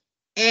is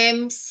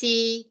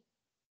MCB,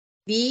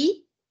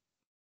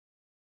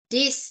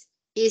 this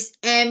is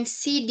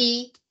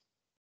MCD,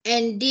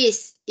 and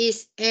this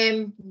is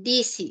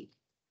MDC.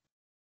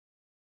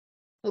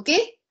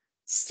 Okay,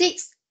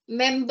 6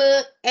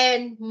 member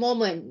and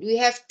moment. We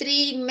have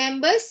 3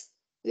 members.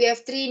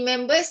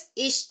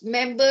 Each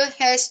member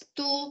has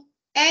 2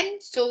 N.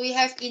 So we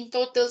have in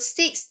total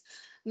 6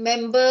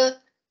 member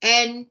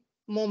and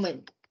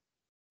moment.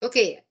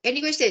 Okay,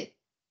 any question?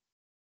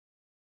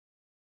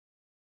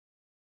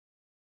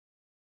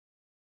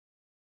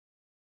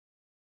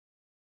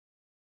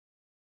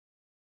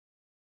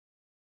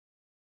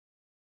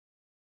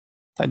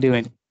 Tak ada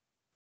kan?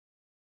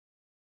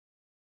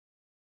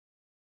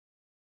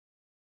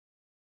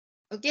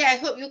 Okay, I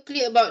hope you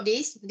clear about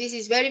this. This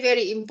is very,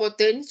 very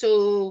important.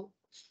 So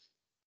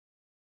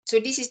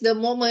this is the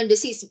moment, the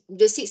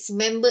six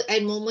member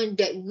and moment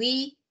that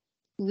we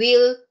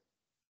will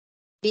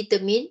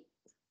determine.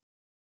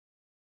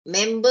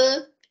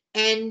 Member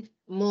and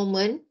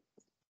moment.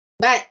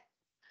 But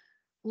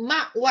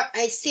mark what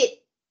I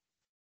said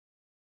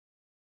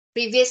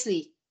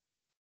previously.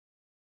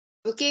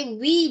 Okay,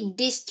 we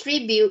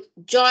distribute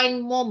joint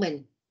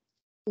moment.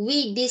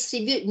 We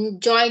distribute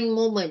joint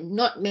moment,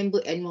 not member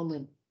and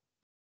moment.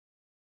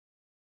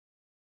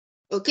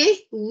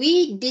 Okay,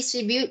 we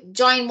distribute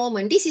joint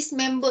moment. This is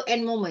member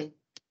and moment.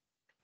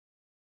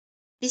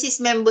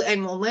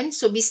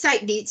 So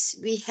beside this,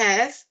 we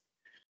have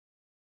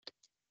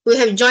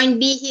joint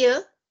B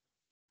here.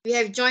 We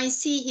have joint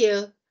C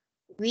here.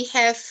 We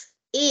have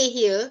A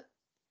here.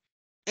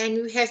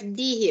 And we have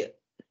D here.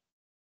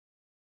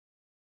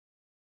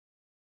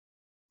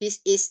 This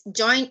is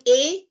joint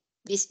A.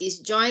 This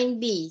is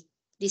joint B.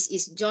 This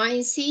is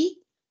joint C.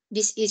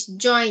 This is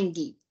joint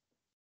D.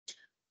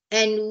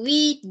 And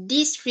we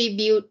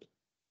distribute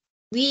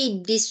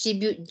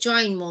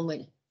joint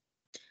moment.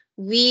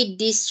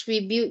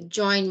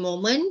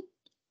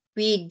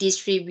 we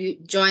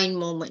distribute joint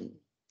moment.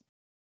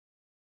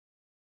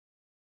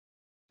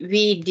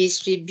 We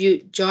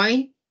distribute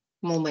joint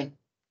moment.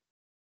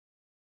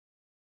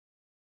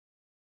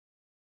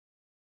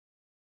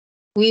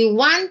 We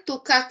want to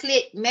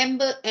calculate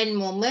member and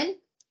moment.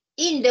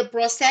 In the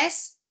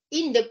process,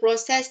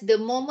 the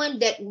moment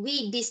that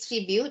we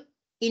distribute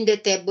in the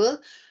table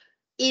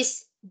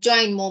is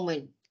joint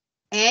moment.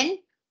 And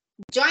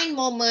joint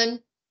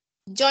moment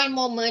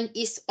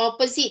is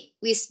opposite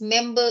with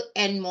member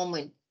and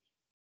moment.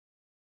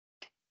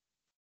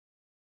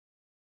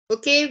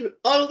 Okay,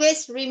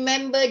 always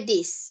remember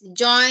this.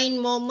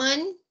 Joint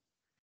moment,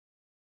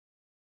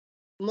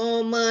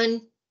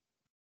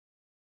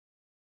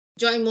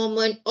 joint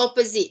moment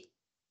opposite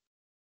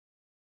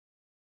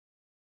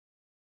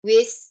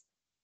with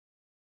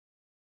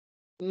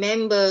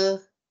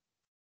member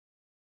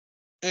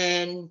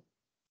and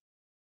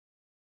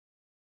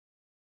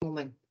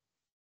moment.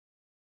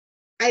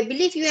 I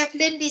believe you have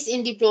learned this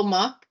in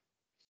diploma.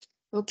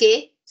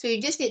 Okay, so you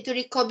just need to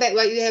recall back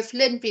what you have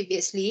learned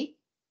previously.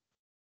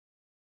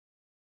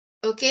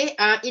 Okay,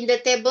 in the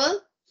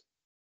table,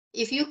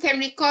 if you can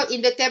recall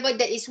in the table,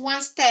 there is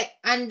one step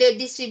under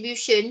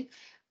distribution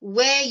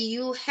where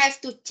you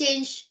have to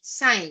change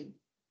sign.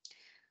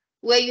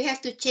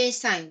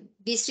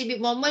 Distribute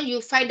moment, you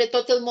find the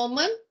total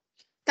moment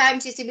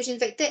times distribution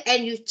factor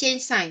and you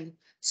change sign.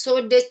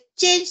 So the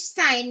change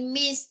sign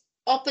means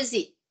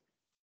opposite.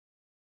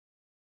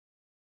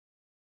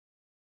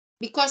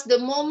 Because the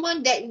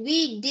moment that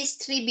we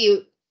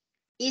distribute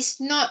is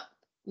not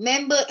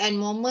member and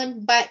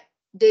moment, but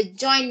the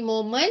joint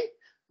moment,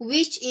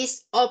 which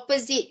is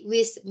opposite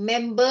with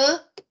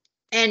member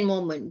and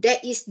moment.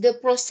 That is the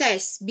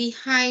process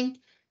behind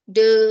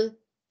the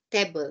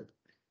table.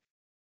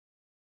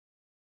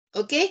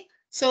 Okay,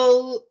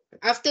 so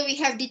after we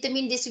have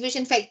determined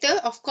distribution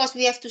factor, of course,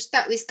 we have to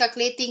start with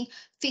calculating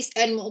fixed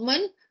end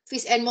moment.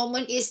 Fixed end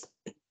moment is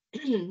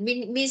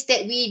means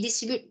that we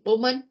distribute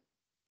moment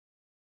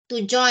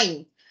to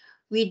join.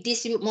 We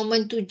distribute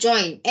moment to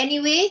join.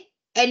 Anyway,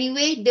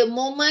 the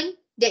moment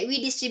that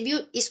we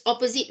distribute is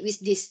opposite with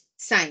this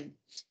sign.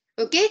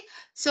 Okay,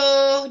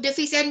 so the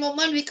fixed end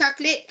moment we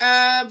calculate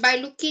by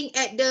looking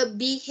at the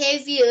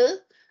behavior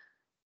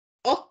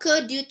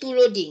occur due to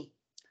loading.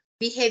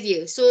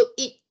 Behavior. So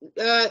it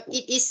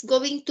is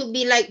going to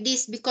be like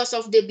this because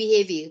of the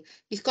behavior,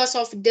 because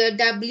of the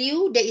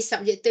W that is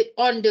subjected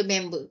on the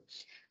member.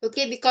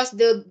 Okay, because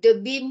the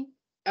beam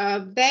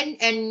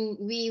bend and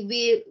we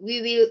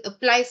will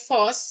apply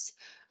force,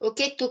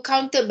 okay, to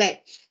counter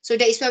back. So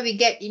that is why we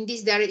get in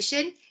this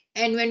direction.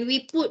 And when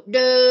we put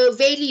the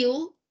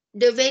value,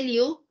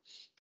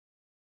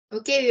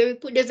 okay, when we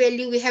put the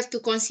value, we have to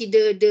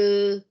consider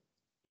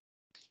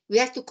we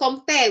have to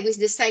compare with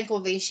the sign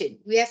convention.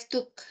 We have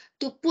to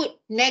put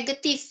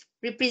negative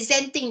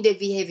representing the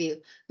behavior.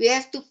 We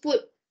have to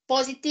put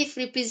positive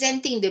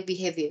representing the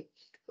behavior.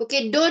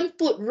 Okay, don't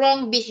put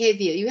wrong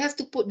behavior. You have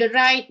to put the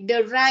right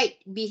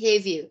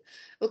behavior.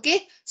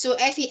 Okay, so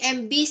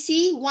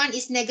FEM-BC, one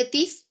is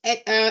negative.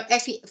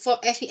 For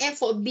FEM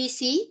for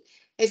BC,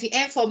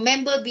 FEM for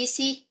member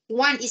BC,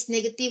 one is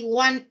negative,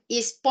 one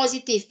is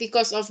positive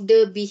because of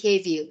the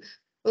behavior.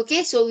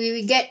 Okay, so we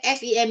will get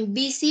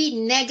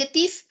FEM-BC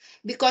negative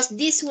because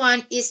this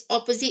one is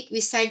opposite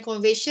with sign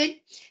convention,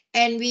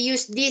 and we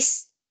use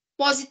this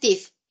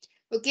positive.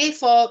 Okay,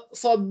 for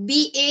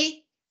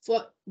BA,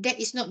 for that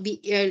is not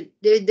B,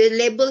 the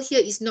label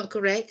here is not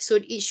correct, so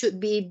it should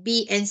be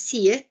B and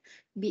C.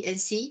 B and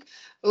C.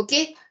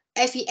 Okay,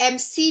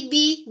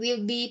 FEM-CB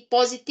will be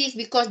positive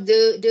because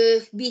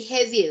the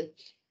behavior.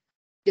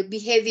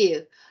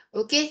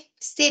 Okay,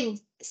 same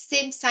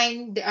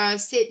sign,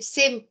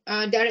 same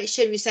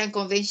direction with sign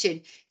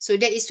convention. So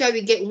that is why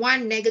we get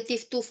one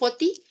negative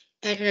 240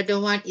 and another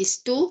one is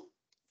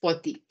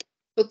 240.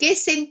 Okay,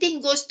 same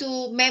thing goes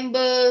to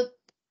member.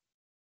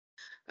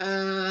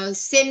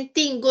 Same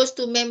thing goes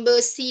to member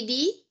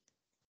CD.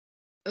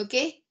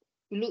 Okay,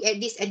 look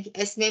at this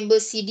as member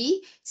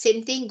CD.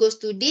 Same thing goes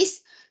to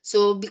this.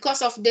 So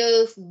because of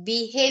the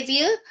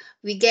behavior,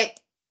 we get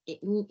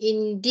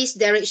in this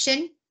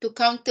direction to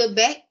counter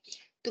back,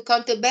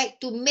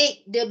 to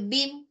make the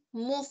beam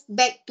move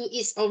back to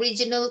its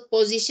original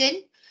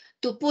position,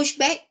 to push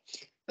back.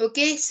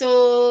 Okay,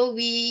 so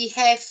we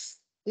have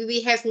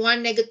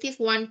one negative,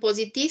 one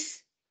positive,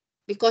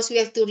 because we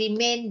have to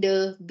remain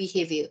the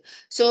behavior.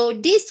 So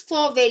these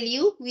four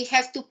value we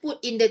have to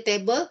put in the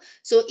table.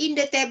 So in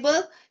the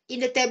table,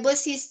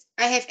 since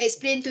I have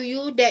explained to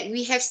you that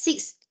we have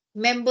 6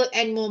 member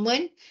and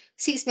moment,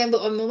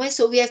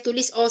 so we have to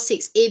list all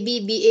 6: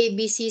 AB, BA,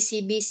 BC,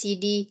 CB,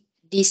 CD,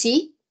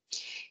 DC.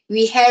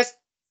 We have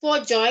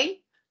 4 join,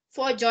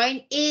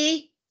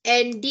 A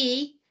and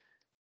D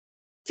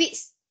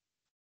fixed,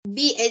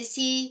 B and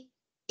C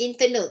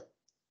internal.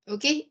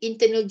 Okay,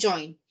 internal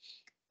join.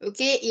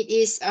 Okay, it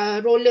is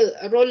a roller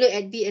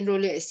at B and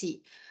roller at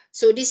C.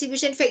 So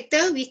distribution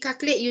factor we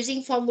calculate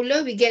using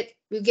formula. We get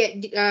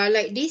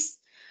like this.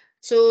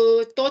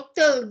 So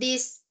total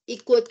this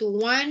equal to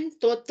 1,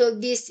 total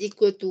this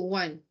equal to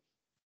 1.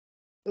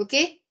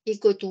 Okay,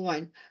 equal to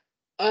 1.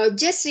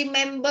 Just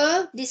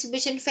remember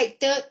distribution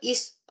factor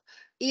is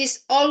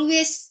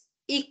always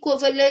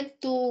equivalent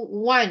to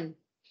 1.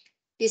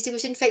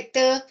 Distribution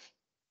factor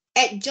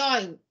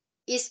adjoint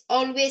is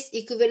always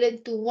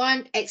equivalent to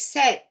 1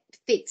 except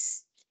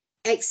fixed.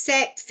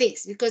 Except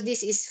fixed, because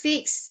this is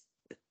fixed.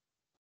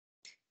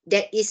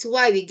 That is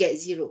why we get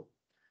 0.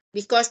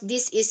 Because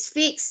this is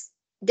fixed,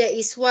 that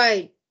is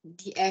why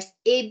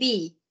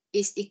DFAB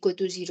is equal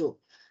to 0.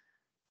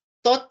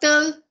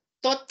 Total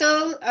BA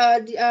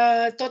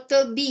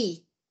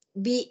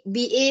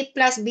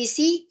plus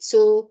BC,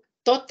 so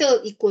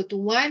total equal to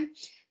 1,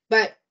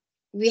 but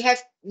we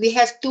have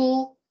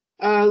two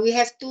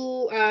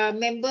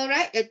member,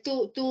 right?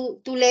 Two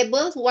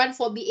labels, one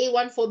for BA,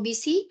 one for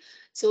BC.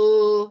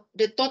 So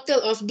the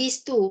total of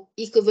these two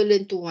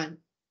equivalent to 1.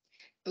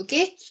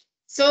 Okay,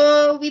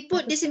 so we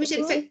put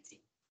distribution factor.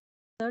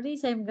 Sorry,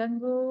 saya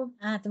mengganggu.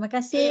 Terima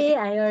kasih.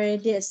 I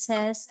already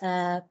assess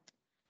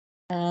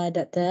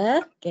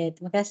Doktor. Okay,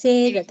 terima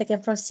kasih. Doktor can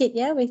proceed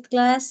ya with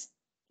class.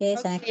 Okay,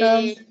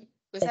 Assalamualaikum.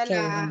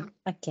 Wassalam.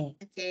 Okay.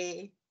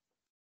 Okay.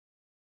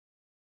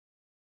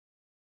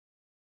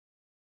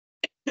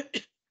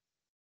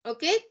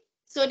 Okay,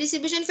 so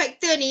distribution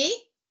factor ni,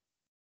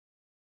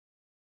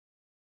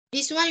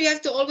 this one you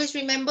have to always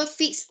remember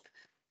fixed.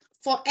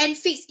 For n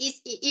fixed, it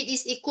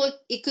is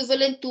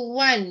equivalent to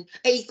 1,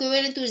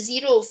 equivalent to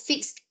 0,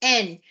 fixed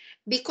n.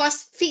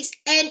 Because fixed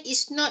n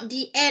is not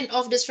the end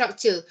of the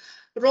structure.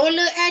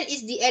 Roller n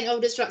is the end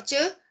of the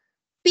structure.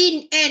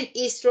 Pin n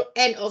is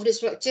end of the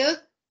structure.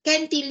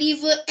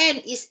 Cantilever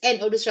n is end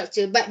of the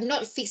structure, but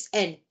not fixed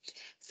n.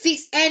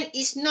 Fixed n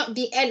is not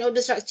the end of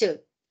the structure.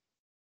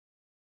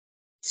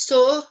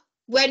 So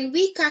when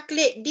we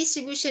calculate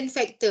distribution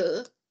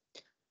factor,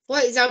 for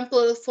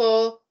example,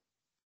 for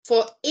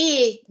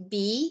AB,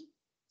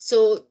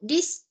 so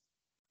this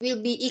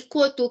will be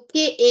equal to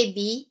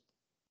KAB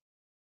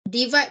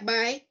divided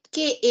by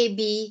KAB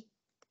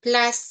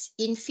plus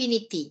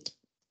infinity.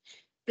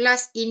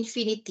 Plus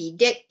infinity.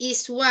 That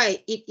is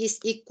why it is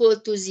equal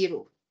to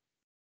 0.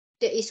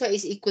 That is why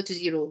it's equal to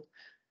 0.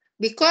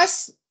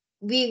 Because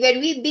when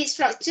we build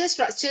structure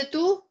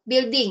to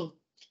building.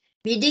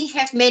 Building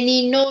have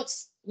many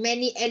nodes,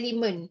 many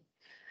elements.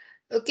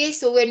 Okay,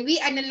 so when we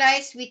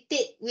analyze, we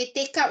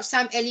take out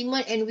some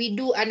element and we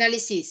do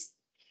analysis.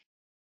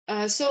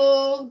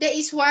 So that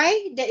is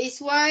why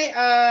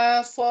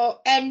for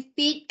n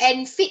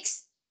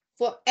fixed,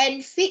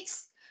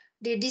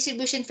 the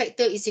distribution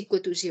factor is equal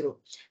to 0.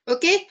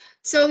 Okay,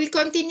 so we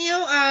continue.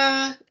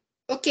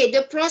 Okay,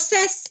 the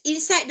process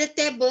inside the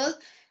table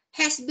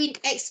has been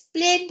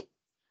explained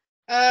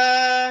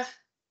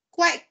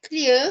quite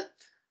clear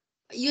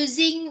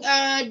using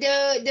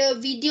the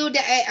video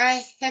that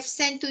I have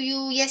sent to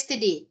you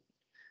yesterday.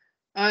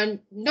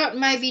 Not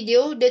my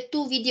video, the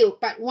two video,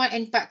 part 1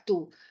 and part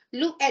 2.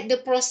 Look at the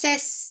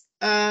process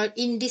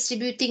in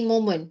distributing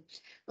moment.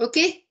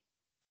 Okay.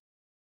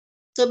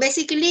 So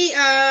basically,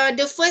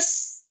 the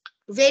first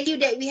value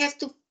that we have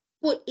to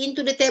put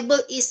into the table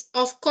is,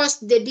 of course,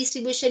 the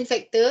distribution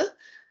factor.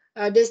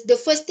 The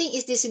first thing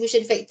is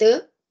distribution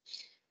factor.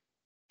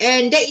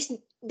 And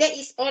that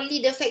is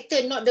only the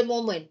factor, not the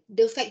moment.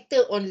 The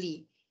factor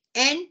only.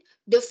 And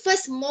the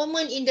first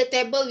moment in the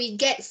table we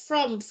get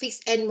from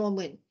fixed n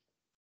moment.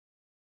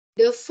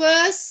 The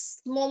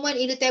first moment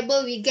in the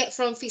table we get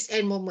from fixed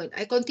n moment.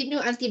 I continue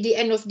until the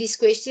end of this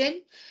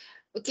question.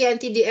 Okay,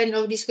 until the end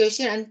of this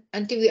question,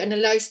 until we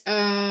analyze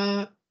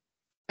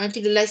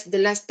until the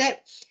last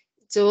step.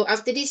 So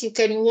after this, you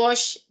can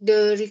watch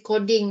the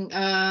recording,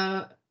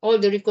 all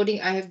the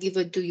recording I have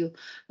given to you.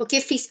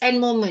 Okay, fixed n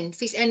moment.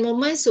 Fixed n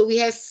moment. So we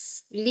have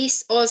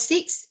list all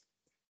 6.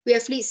 We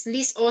have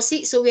list all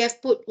 6. So we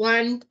have put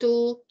 1,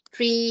 2,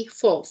 3,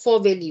 4. 4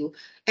 value.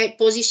 At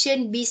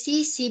position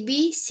BC,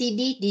 CB,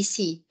 CD,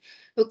 DC.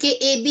 Okay,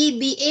 AB,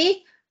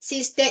 BA.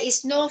 Since there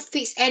is no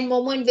fixed n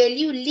moment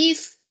value, leave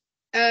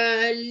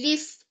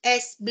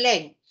as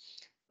blank.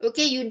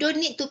 Okay, you don't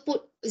need to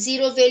put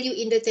 0 value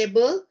in the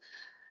table.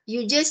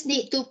 You just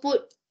need to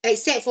put,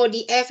 except for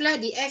the F lah,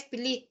 the F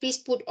please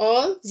put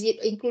all,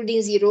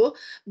 including 0.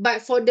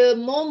 But for the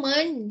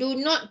moment, do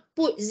not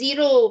put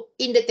 0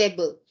 in the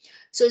table.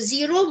 So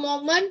 0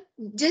 moment,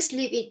 just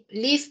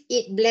leave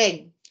it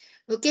blank.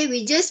 Okay,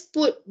 we just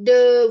put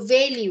the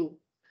value.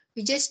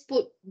 We just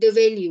put the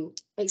value,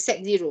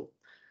 except 0.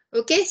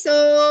 Okay,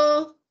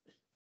 so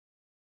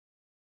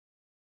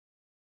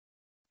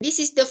this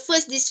is the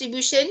first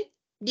distribution.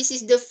 This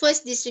is the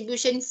first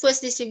distribution,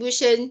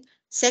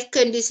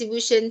 second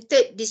distribution,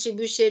 third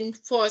distribution,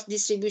 fourth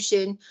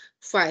distribution,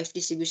 5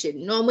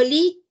 distribution.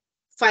 Normally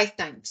 5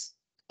 times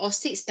or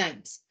 6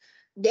 times.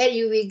 Then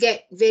you will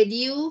get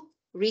value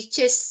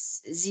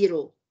reaches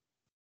 0.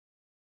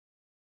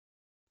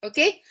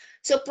 Okay,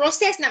 so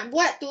process nak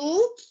buat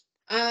tu,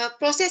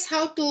 process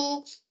how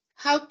to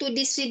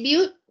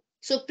distribute.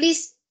 So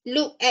please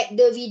look at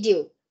the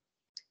video,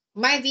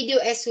 my video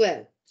as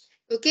well.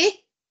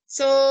 Okay,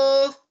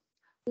 so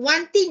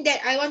one thing that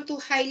I want to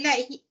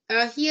highlight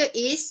here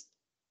is,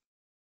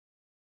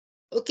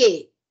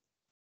 okay,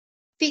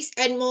 fixed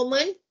end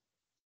moment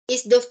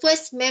is the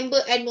first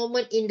member end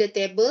moment in the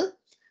table,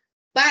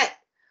 but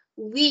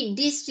we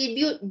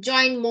distribute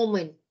joint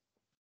moment.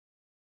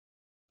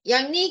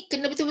 Yang ni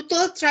kena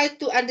betul-betul try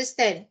to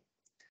understand.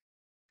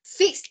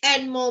 Fixed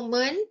end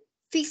moment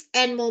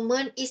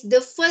is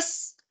the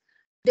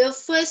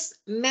first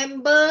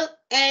member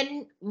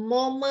end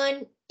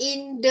moment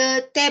in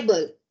the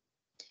table.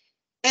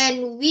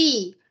 And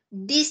we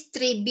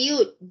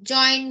distribute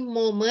joint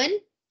moment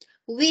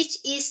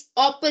which is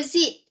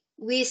opposite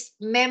with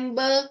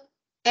member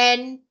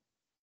end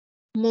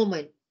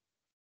moment.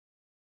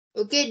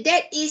 Okay,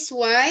 that is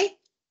why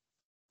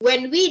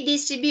when we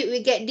distribute,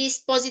 we get this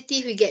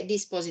positive, we get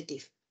this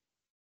positive.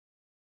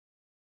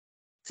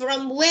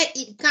 From where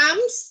it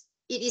comes,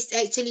 it is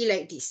actually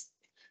like this.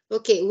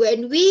 Okay,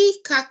 when we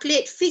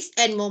calculate fixed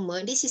end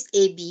moment, this is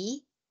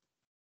AB,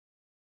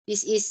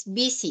 this is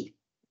BC.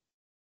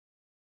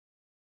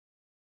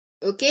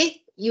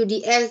 Okay,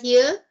 UDL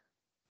here,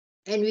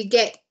 and we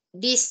get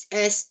this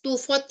as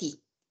 240.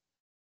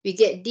 We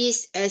get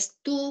this as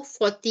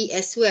 240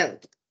 as well.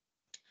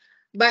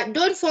 But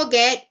don't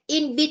forget,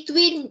 in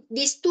between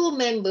these two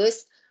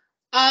members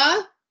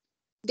are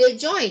the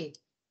joint.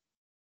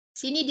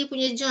 Sini dia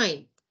punya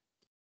joint.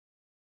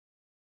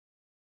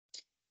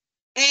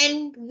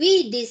 And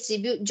we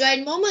distribute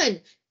joint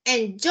moment.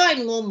 And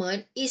joint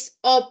moment is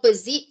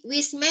opposite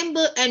with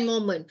member and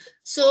moment.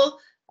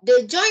 So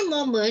the joint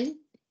moment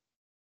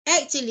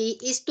actually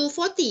is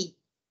 240,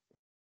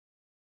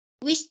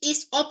 which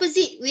is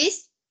opposite with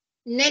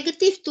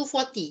negative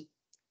 240.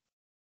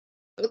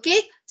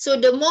 Okay, so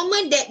the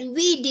moment that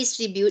we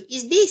distribute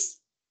is this.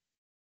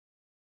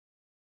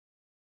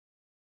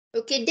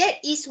 Okay,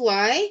 that is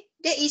why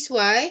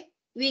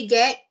we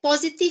get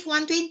positive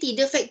 120.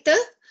 The factor,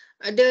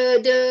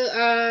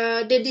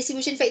 the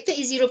distribution factor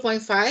is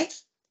 0.5.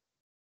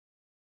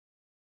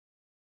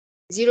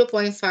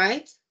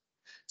 0.5.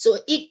 So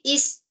it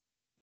is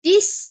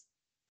this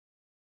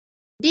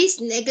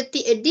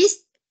negative,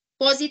 this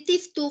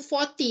positive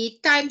 240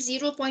 times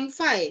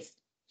 0.5.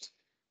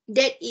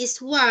 That is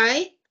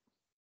why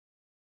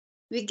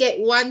we get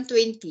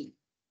 120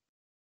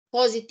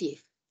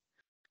 positive.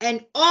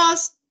 And all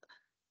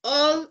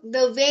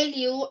the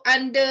value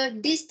under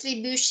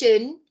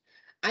distribution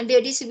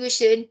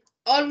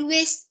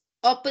always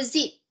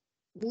opposite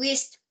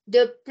with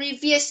the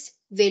previous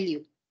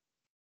value.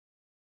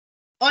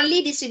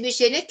 Only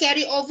distribution,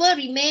 carry over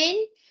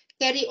remain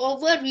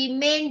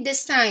the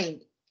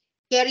sign.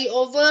 Carry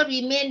over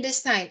remain the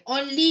sign.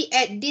 Only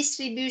at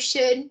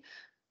distribution,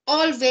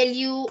 all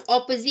value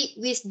opposite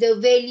with the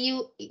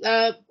value,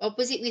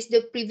 opposite with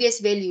the previous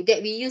value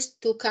that we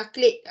used to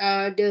calculate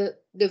the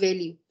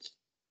value,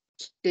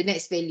 the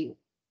next value.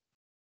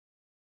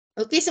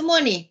 Okay, semua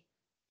ni.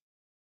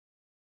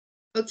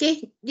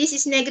 Okay, this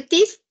is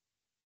negative.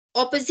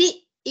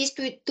 Opposite is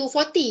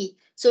 240.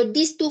 So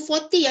this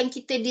 240 yang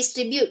kita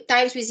distribute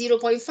times with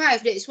 0.5.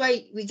 That's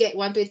why we get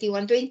 120,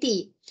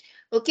 120.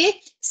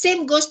 Okay,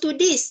 same goes to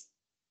this.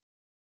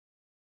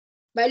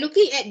 By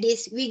looking at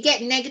this, we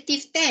get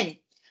negative 10.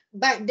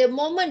 But the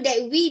moment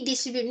that we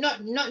distribute,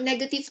 not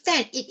negative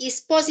 10, it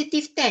is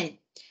positive 10.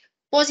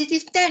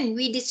 Positive 10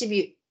 we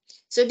distribute.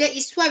 So that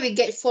is why we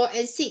get 4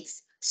 and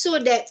 6.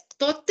 So that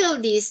total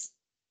this,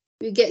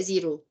 we get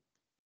 0.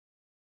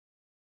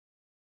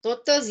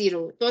 Total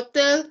 0.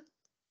 Total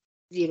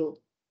 0.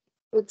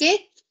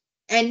 Okay.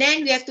 And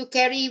then we have to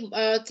carry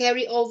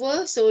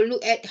over. So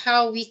look at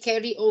how we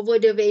carry over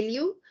the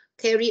value.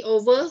 Carry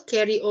over,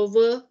 carry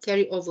over,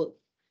 carry over.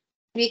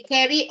 We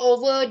carry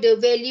over the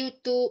value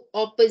to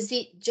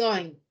opposite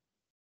joint.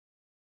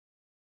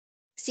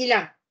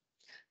 Silang.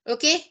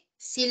 Okay.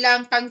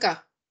 Silang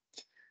pangkah.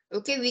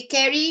 Okay. We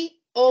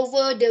carry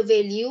over the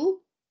value.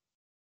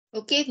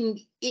 Okay.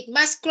 It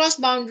must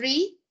cross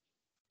boundary.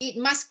 It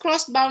must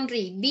cross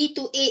boundary. B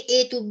to A, A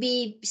to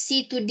B,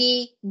 C to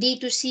D, D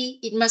to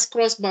C. It must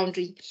cross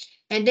boundary.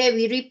 And then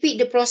we repeat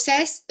the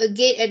process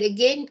again and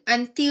again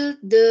until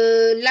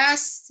the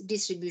last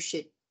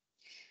distribution.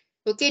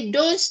 Okay,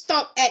 don't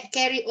stop at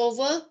carry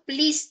over.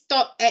 Please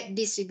stop at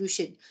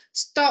distribution.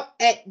 Stop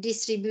at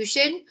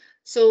distribution.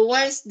 So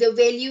once the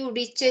value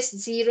reaches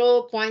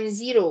 0.0,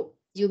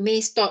 you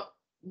may stop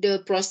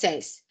the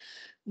process.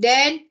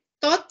 Then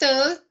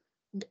total,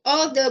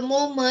 all the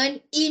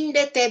moment in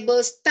the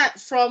table start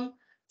from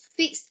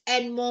fixed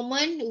end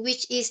moment,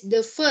 which is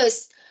the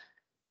first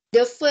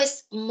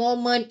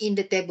moment in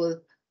the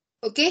table.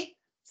 Okay,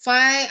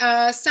 fine.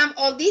 Sum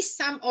all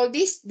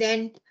this,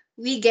 then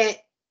we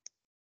get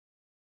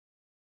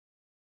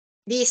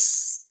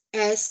this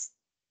as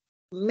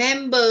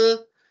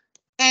member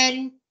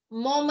and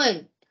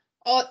moment,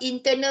 or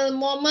internal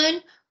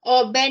moment,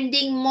 or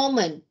bending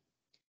moment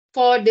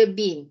for the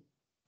beam.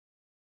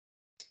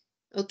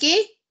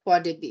 Okay, for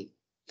the beam.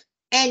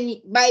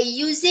 And by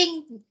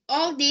using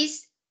all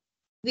this,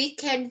 we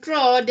can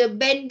draw the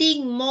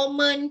bending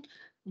moment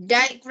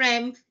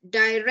diagram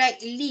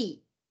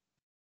directly.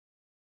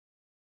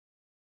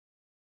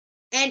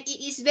 And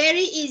it is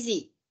very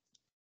easy.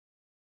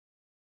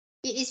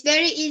 It is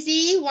very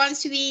easy.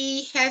 Once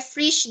we have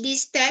reached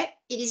this step,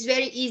 it is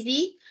very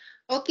easy.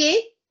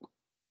 Okay.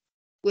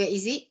 Where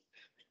is it?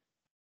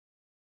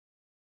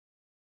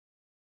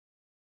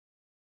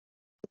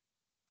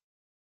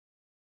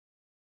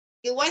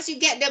 Okay, once you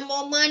get the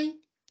moment,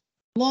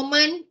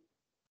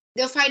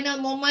 the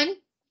final moment,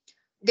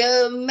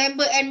 the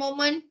member and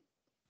moment,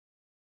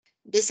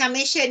 the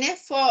summation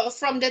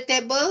from the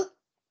table.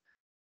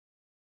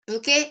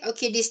 Okay,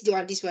 this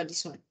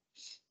one.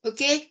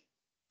 Okay.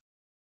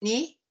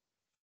 Ni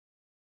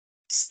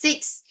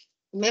 6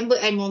 member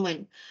and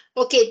moment.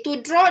 Okay,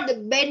 to draw the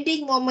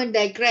bending moment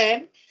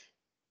diagram.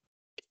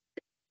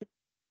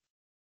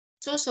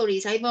 So sorry,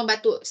 saya memang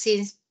batuk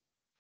since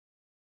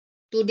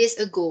 2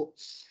 days ago.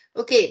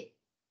 Okay.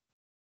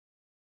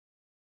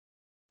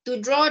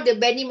 To draw the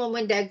bending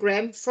moment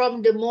diagram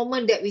from the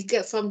moment that we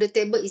get from the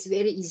table is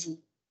very easy.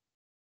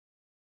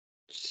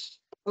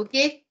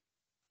 Okay.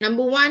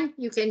 Number 1,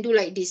 you can do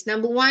like this.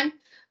 Number 1,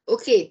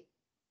 okay.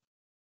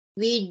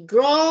 We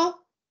draw,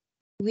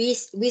 we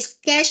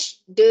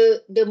sketch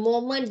the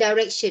moment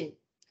direction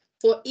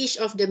for each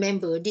of the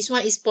member. This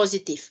one is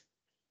positive.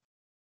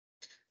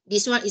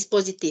 This one is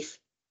positive.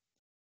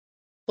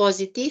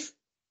 Positive.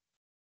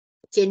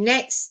 Okay,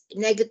 next,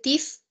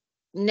 negative.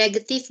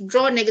 Negative,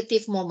 draw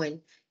negative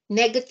moment.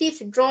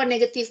 Negative, draw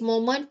negative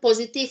moment.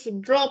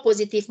 Positive, draw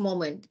positive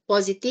moment.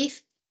 Positive.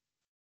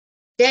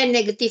 Then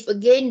negative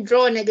again,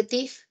 draw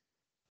negative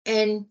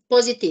and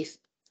positive.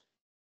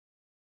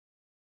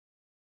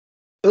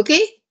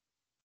 Okay?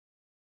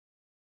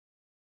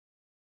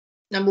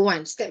 Number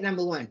 1, step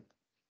number 1.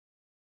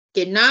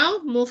 Okay,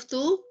 now move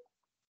to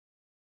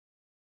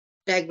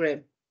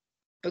diagram.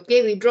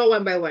 Okay, we draw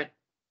one by one.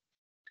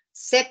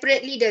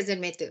 Separately doesn't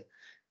matter.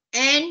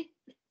 And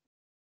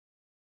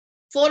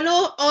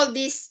follow all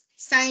these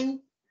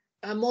sign,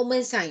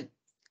 moment sign.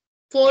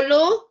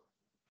 Follow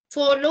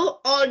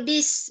all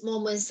these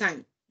moment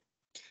sign.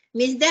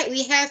 Means that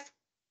we have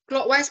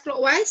clockwise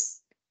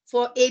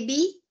for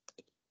AB.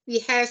 We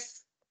have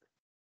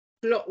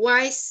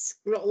clockwise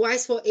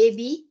for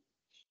AB.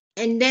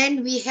 And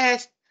then we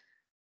have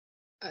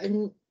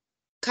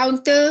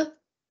counter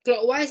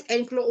clockwise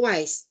and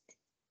clockwise.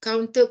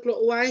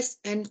 Counterclockwise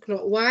and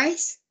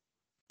clockwise.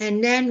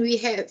 And then we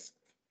have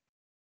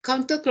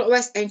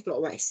counterclockwise and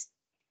clockwise.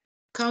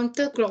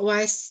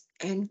 Counterclockwise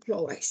and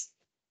clockwise.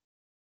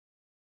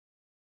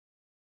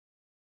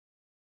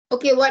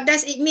 Okay, what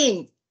does it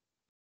mean?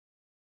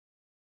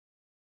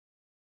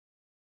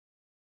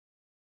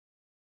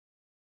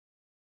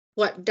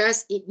 What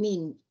does it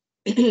mean?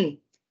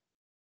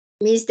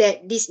 Means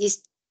that this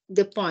is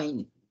the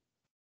point.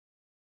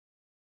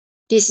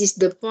 This is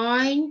the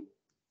point.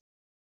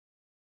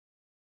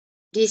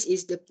 This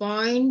is the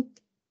point.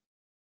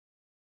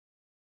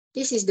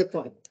 This is the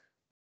point.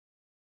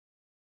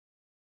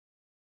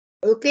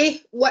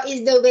 Okay, what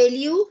is the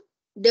value?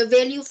 The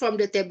value from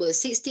the table,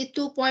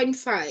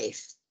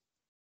 62.5.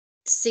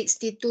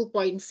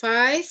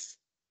 62.5.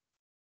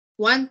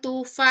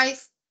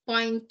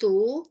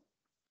 125.2.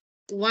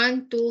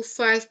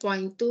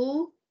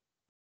 125.2.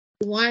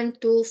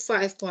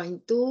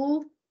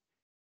 125.2.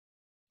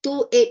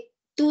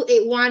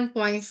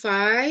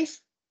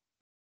 281.5.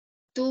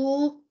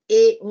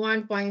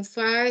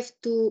 281.5,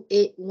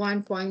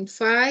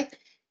 281.5,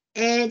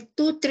 and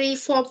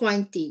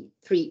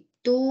 234.3.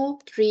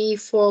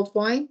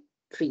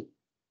 234.3.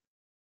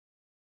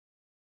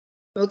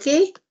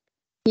 Okay,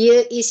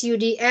 here is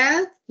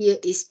UDL, here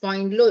is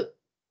point load.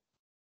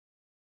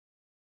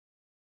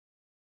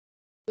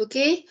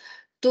 Okay,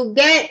 to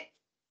get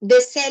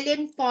the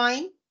salient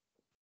point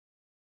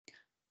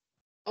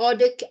or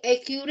the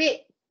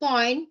accurate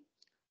point,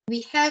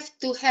 we have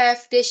to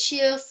have the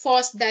shear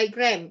force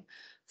diagram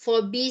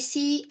for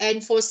BC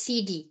and for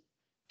CD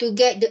to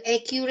get the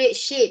accurate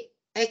shape,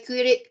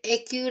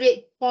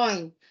 accurate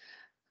point.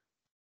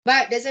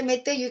 But doesn't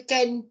matter, you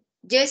can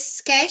just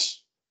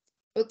sketch,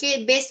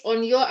 okay, based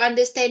on your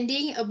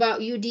understanding about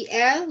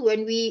UDL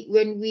when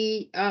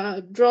we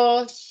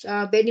draw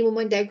bending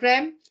moment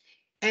diagram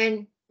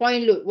and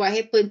point load, what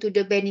happened to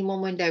the bending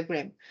moment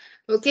diagram.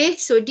 Okay,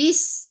 so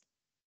this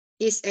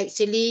is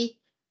actually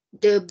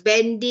the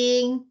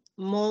bending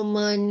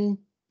moment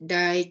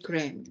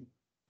diagram.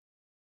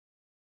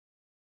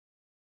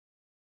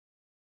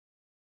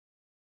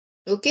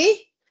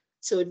 Okay,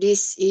 so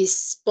this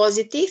is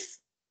positive,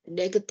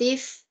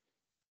 negative,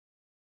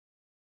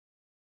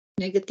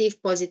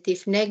 negative,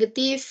 positive,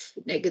 negative,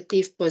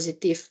 negative,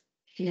 positive,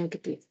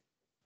 negative.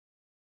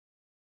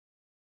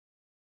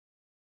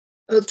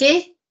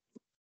 Okay,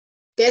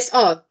 that's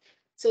all.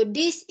 So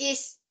this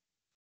is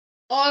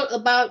all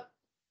about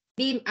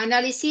beam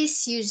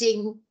analysis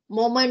using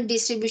moment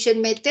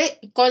distribution method,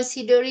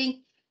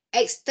 considering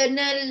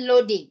external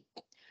loading.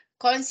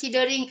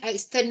 Considering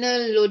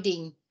external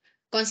loading.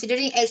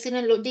 Considering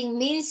external loading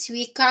means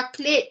we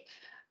calculate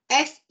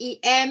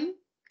FEM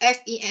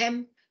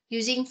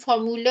using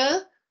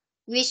formula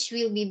which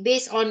will be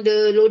based on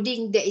the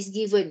loading that is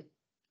given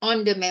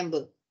on the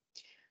member.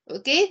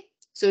 Okay,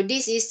 so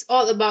this is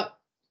all about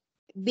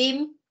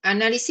beam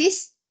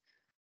analysis.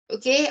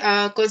 Okay,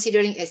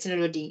 considering external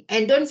loading.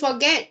 And don't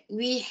forget,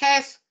 we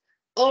have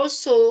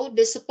also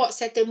the support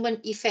settlement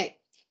effect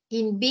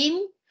in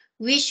beam,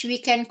 which we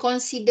can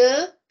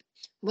consider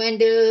when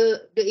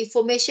the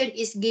information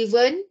is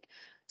given.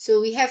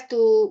 So we have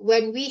to,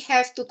 when we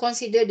have to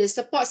consider the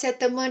support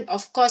settlement,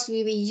 of course,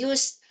 we will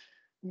use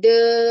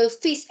the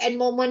fixed end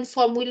moment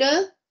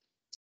formula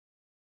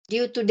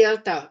due to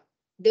delta,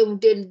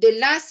 the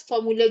last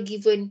formula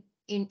given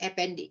in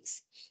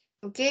appendix.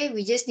 Okay,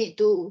 we just need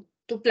to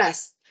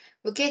plus.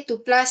 Okay, to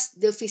plus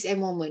the fixed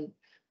end moment.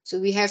 So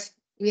we have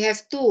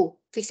two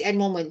fixed end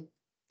moment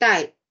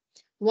type.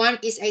 One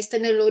is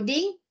external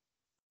loading,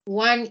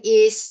 one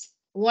is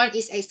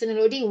external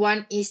loading,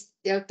 one is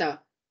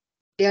delta.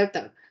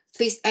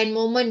 Fixed end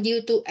moment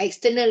due to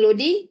external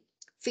loading,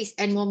 fixed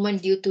end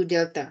moment due to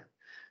delta.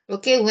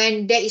 Okay,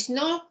 when there is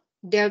no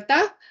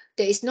delta,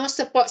 there is no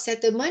support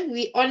settlement,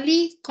 we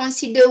only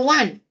consider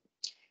one.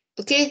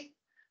 Okay,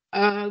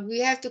 we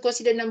have to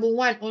consider number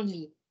one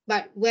only.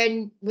 But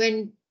when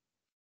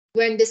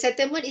the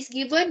settlement is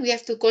given, we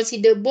have to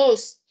consider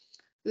both.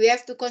 We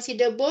have to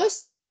consider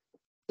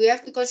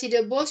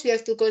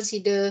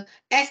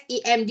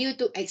FEM due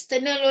to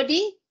external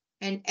loading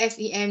and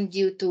FEM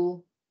due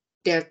to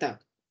delta.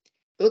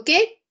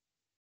 Okay?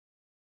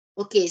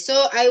 Okay,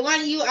 so I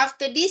want you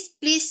after this,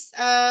 please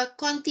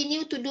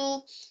continue to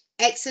do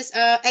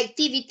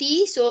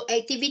activity. So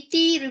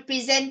activity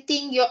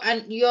representing your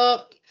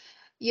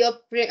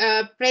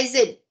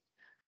present,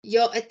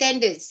 your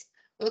attendance.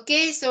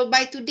 Okay, so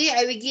by today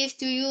I will give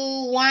to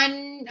you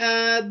one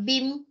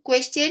beam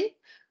question,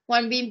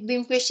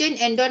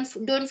 and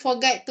don't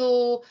forget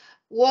to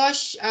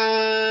watch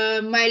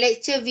my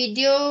lecture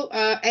video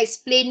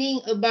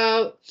explaining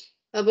about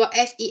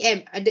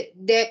FEM.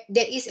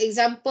 There is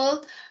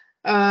example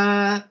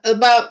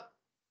about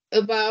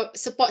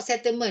support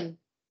settlement,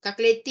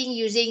 calculating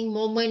using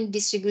moment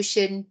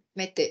distribution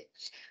method.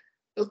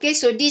 Okay,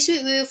 so this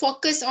week we will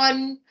focus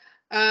on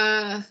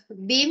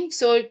beam.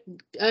 So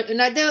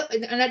another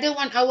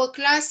 1 hour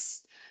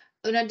class,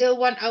 we will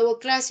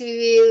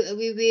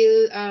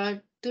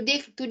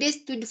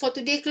for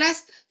today's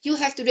class you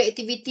have to do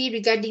activity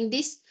regarding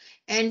this,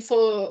 and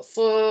for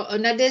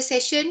another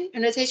session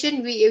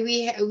we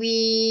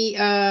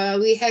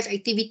have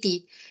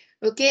activity.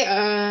 Okay,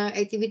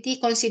 activity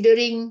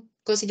considering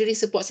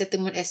support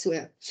settlement as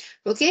well.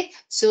 Okay,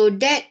 so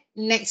that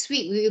next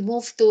week we will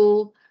move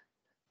to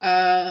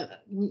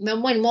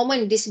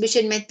moment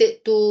distribution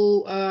method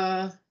to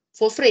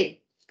for frame,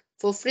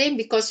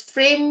 because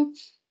frame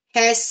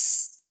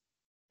has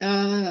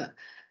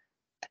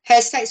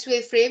side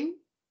sway frame,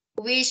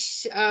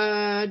 which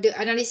the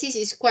analysis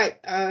is quite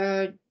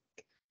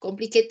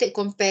complicated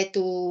compared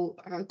to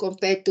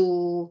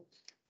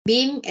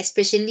beam,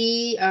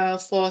 especially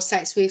for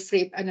side sway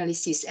frame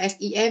analysis,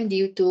 FEM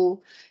due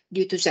to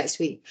side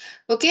sway.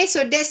 Okay,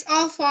 so that's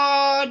all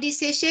for this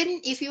session.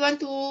 If you want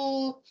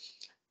to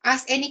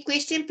ask any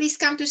question, please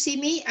come to see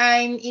me.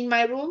 I'm in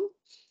my room,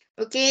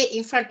 okay,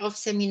 in front of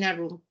seminar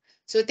room.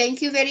 So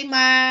thank you very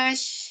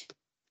much.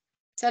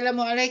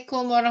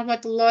 Assalamualaikum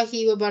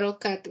warahmatullahi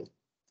wabarakatuh.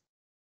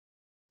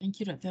 Thank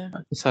you, Doctor.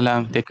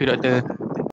 Salam. Thank you, Doctor.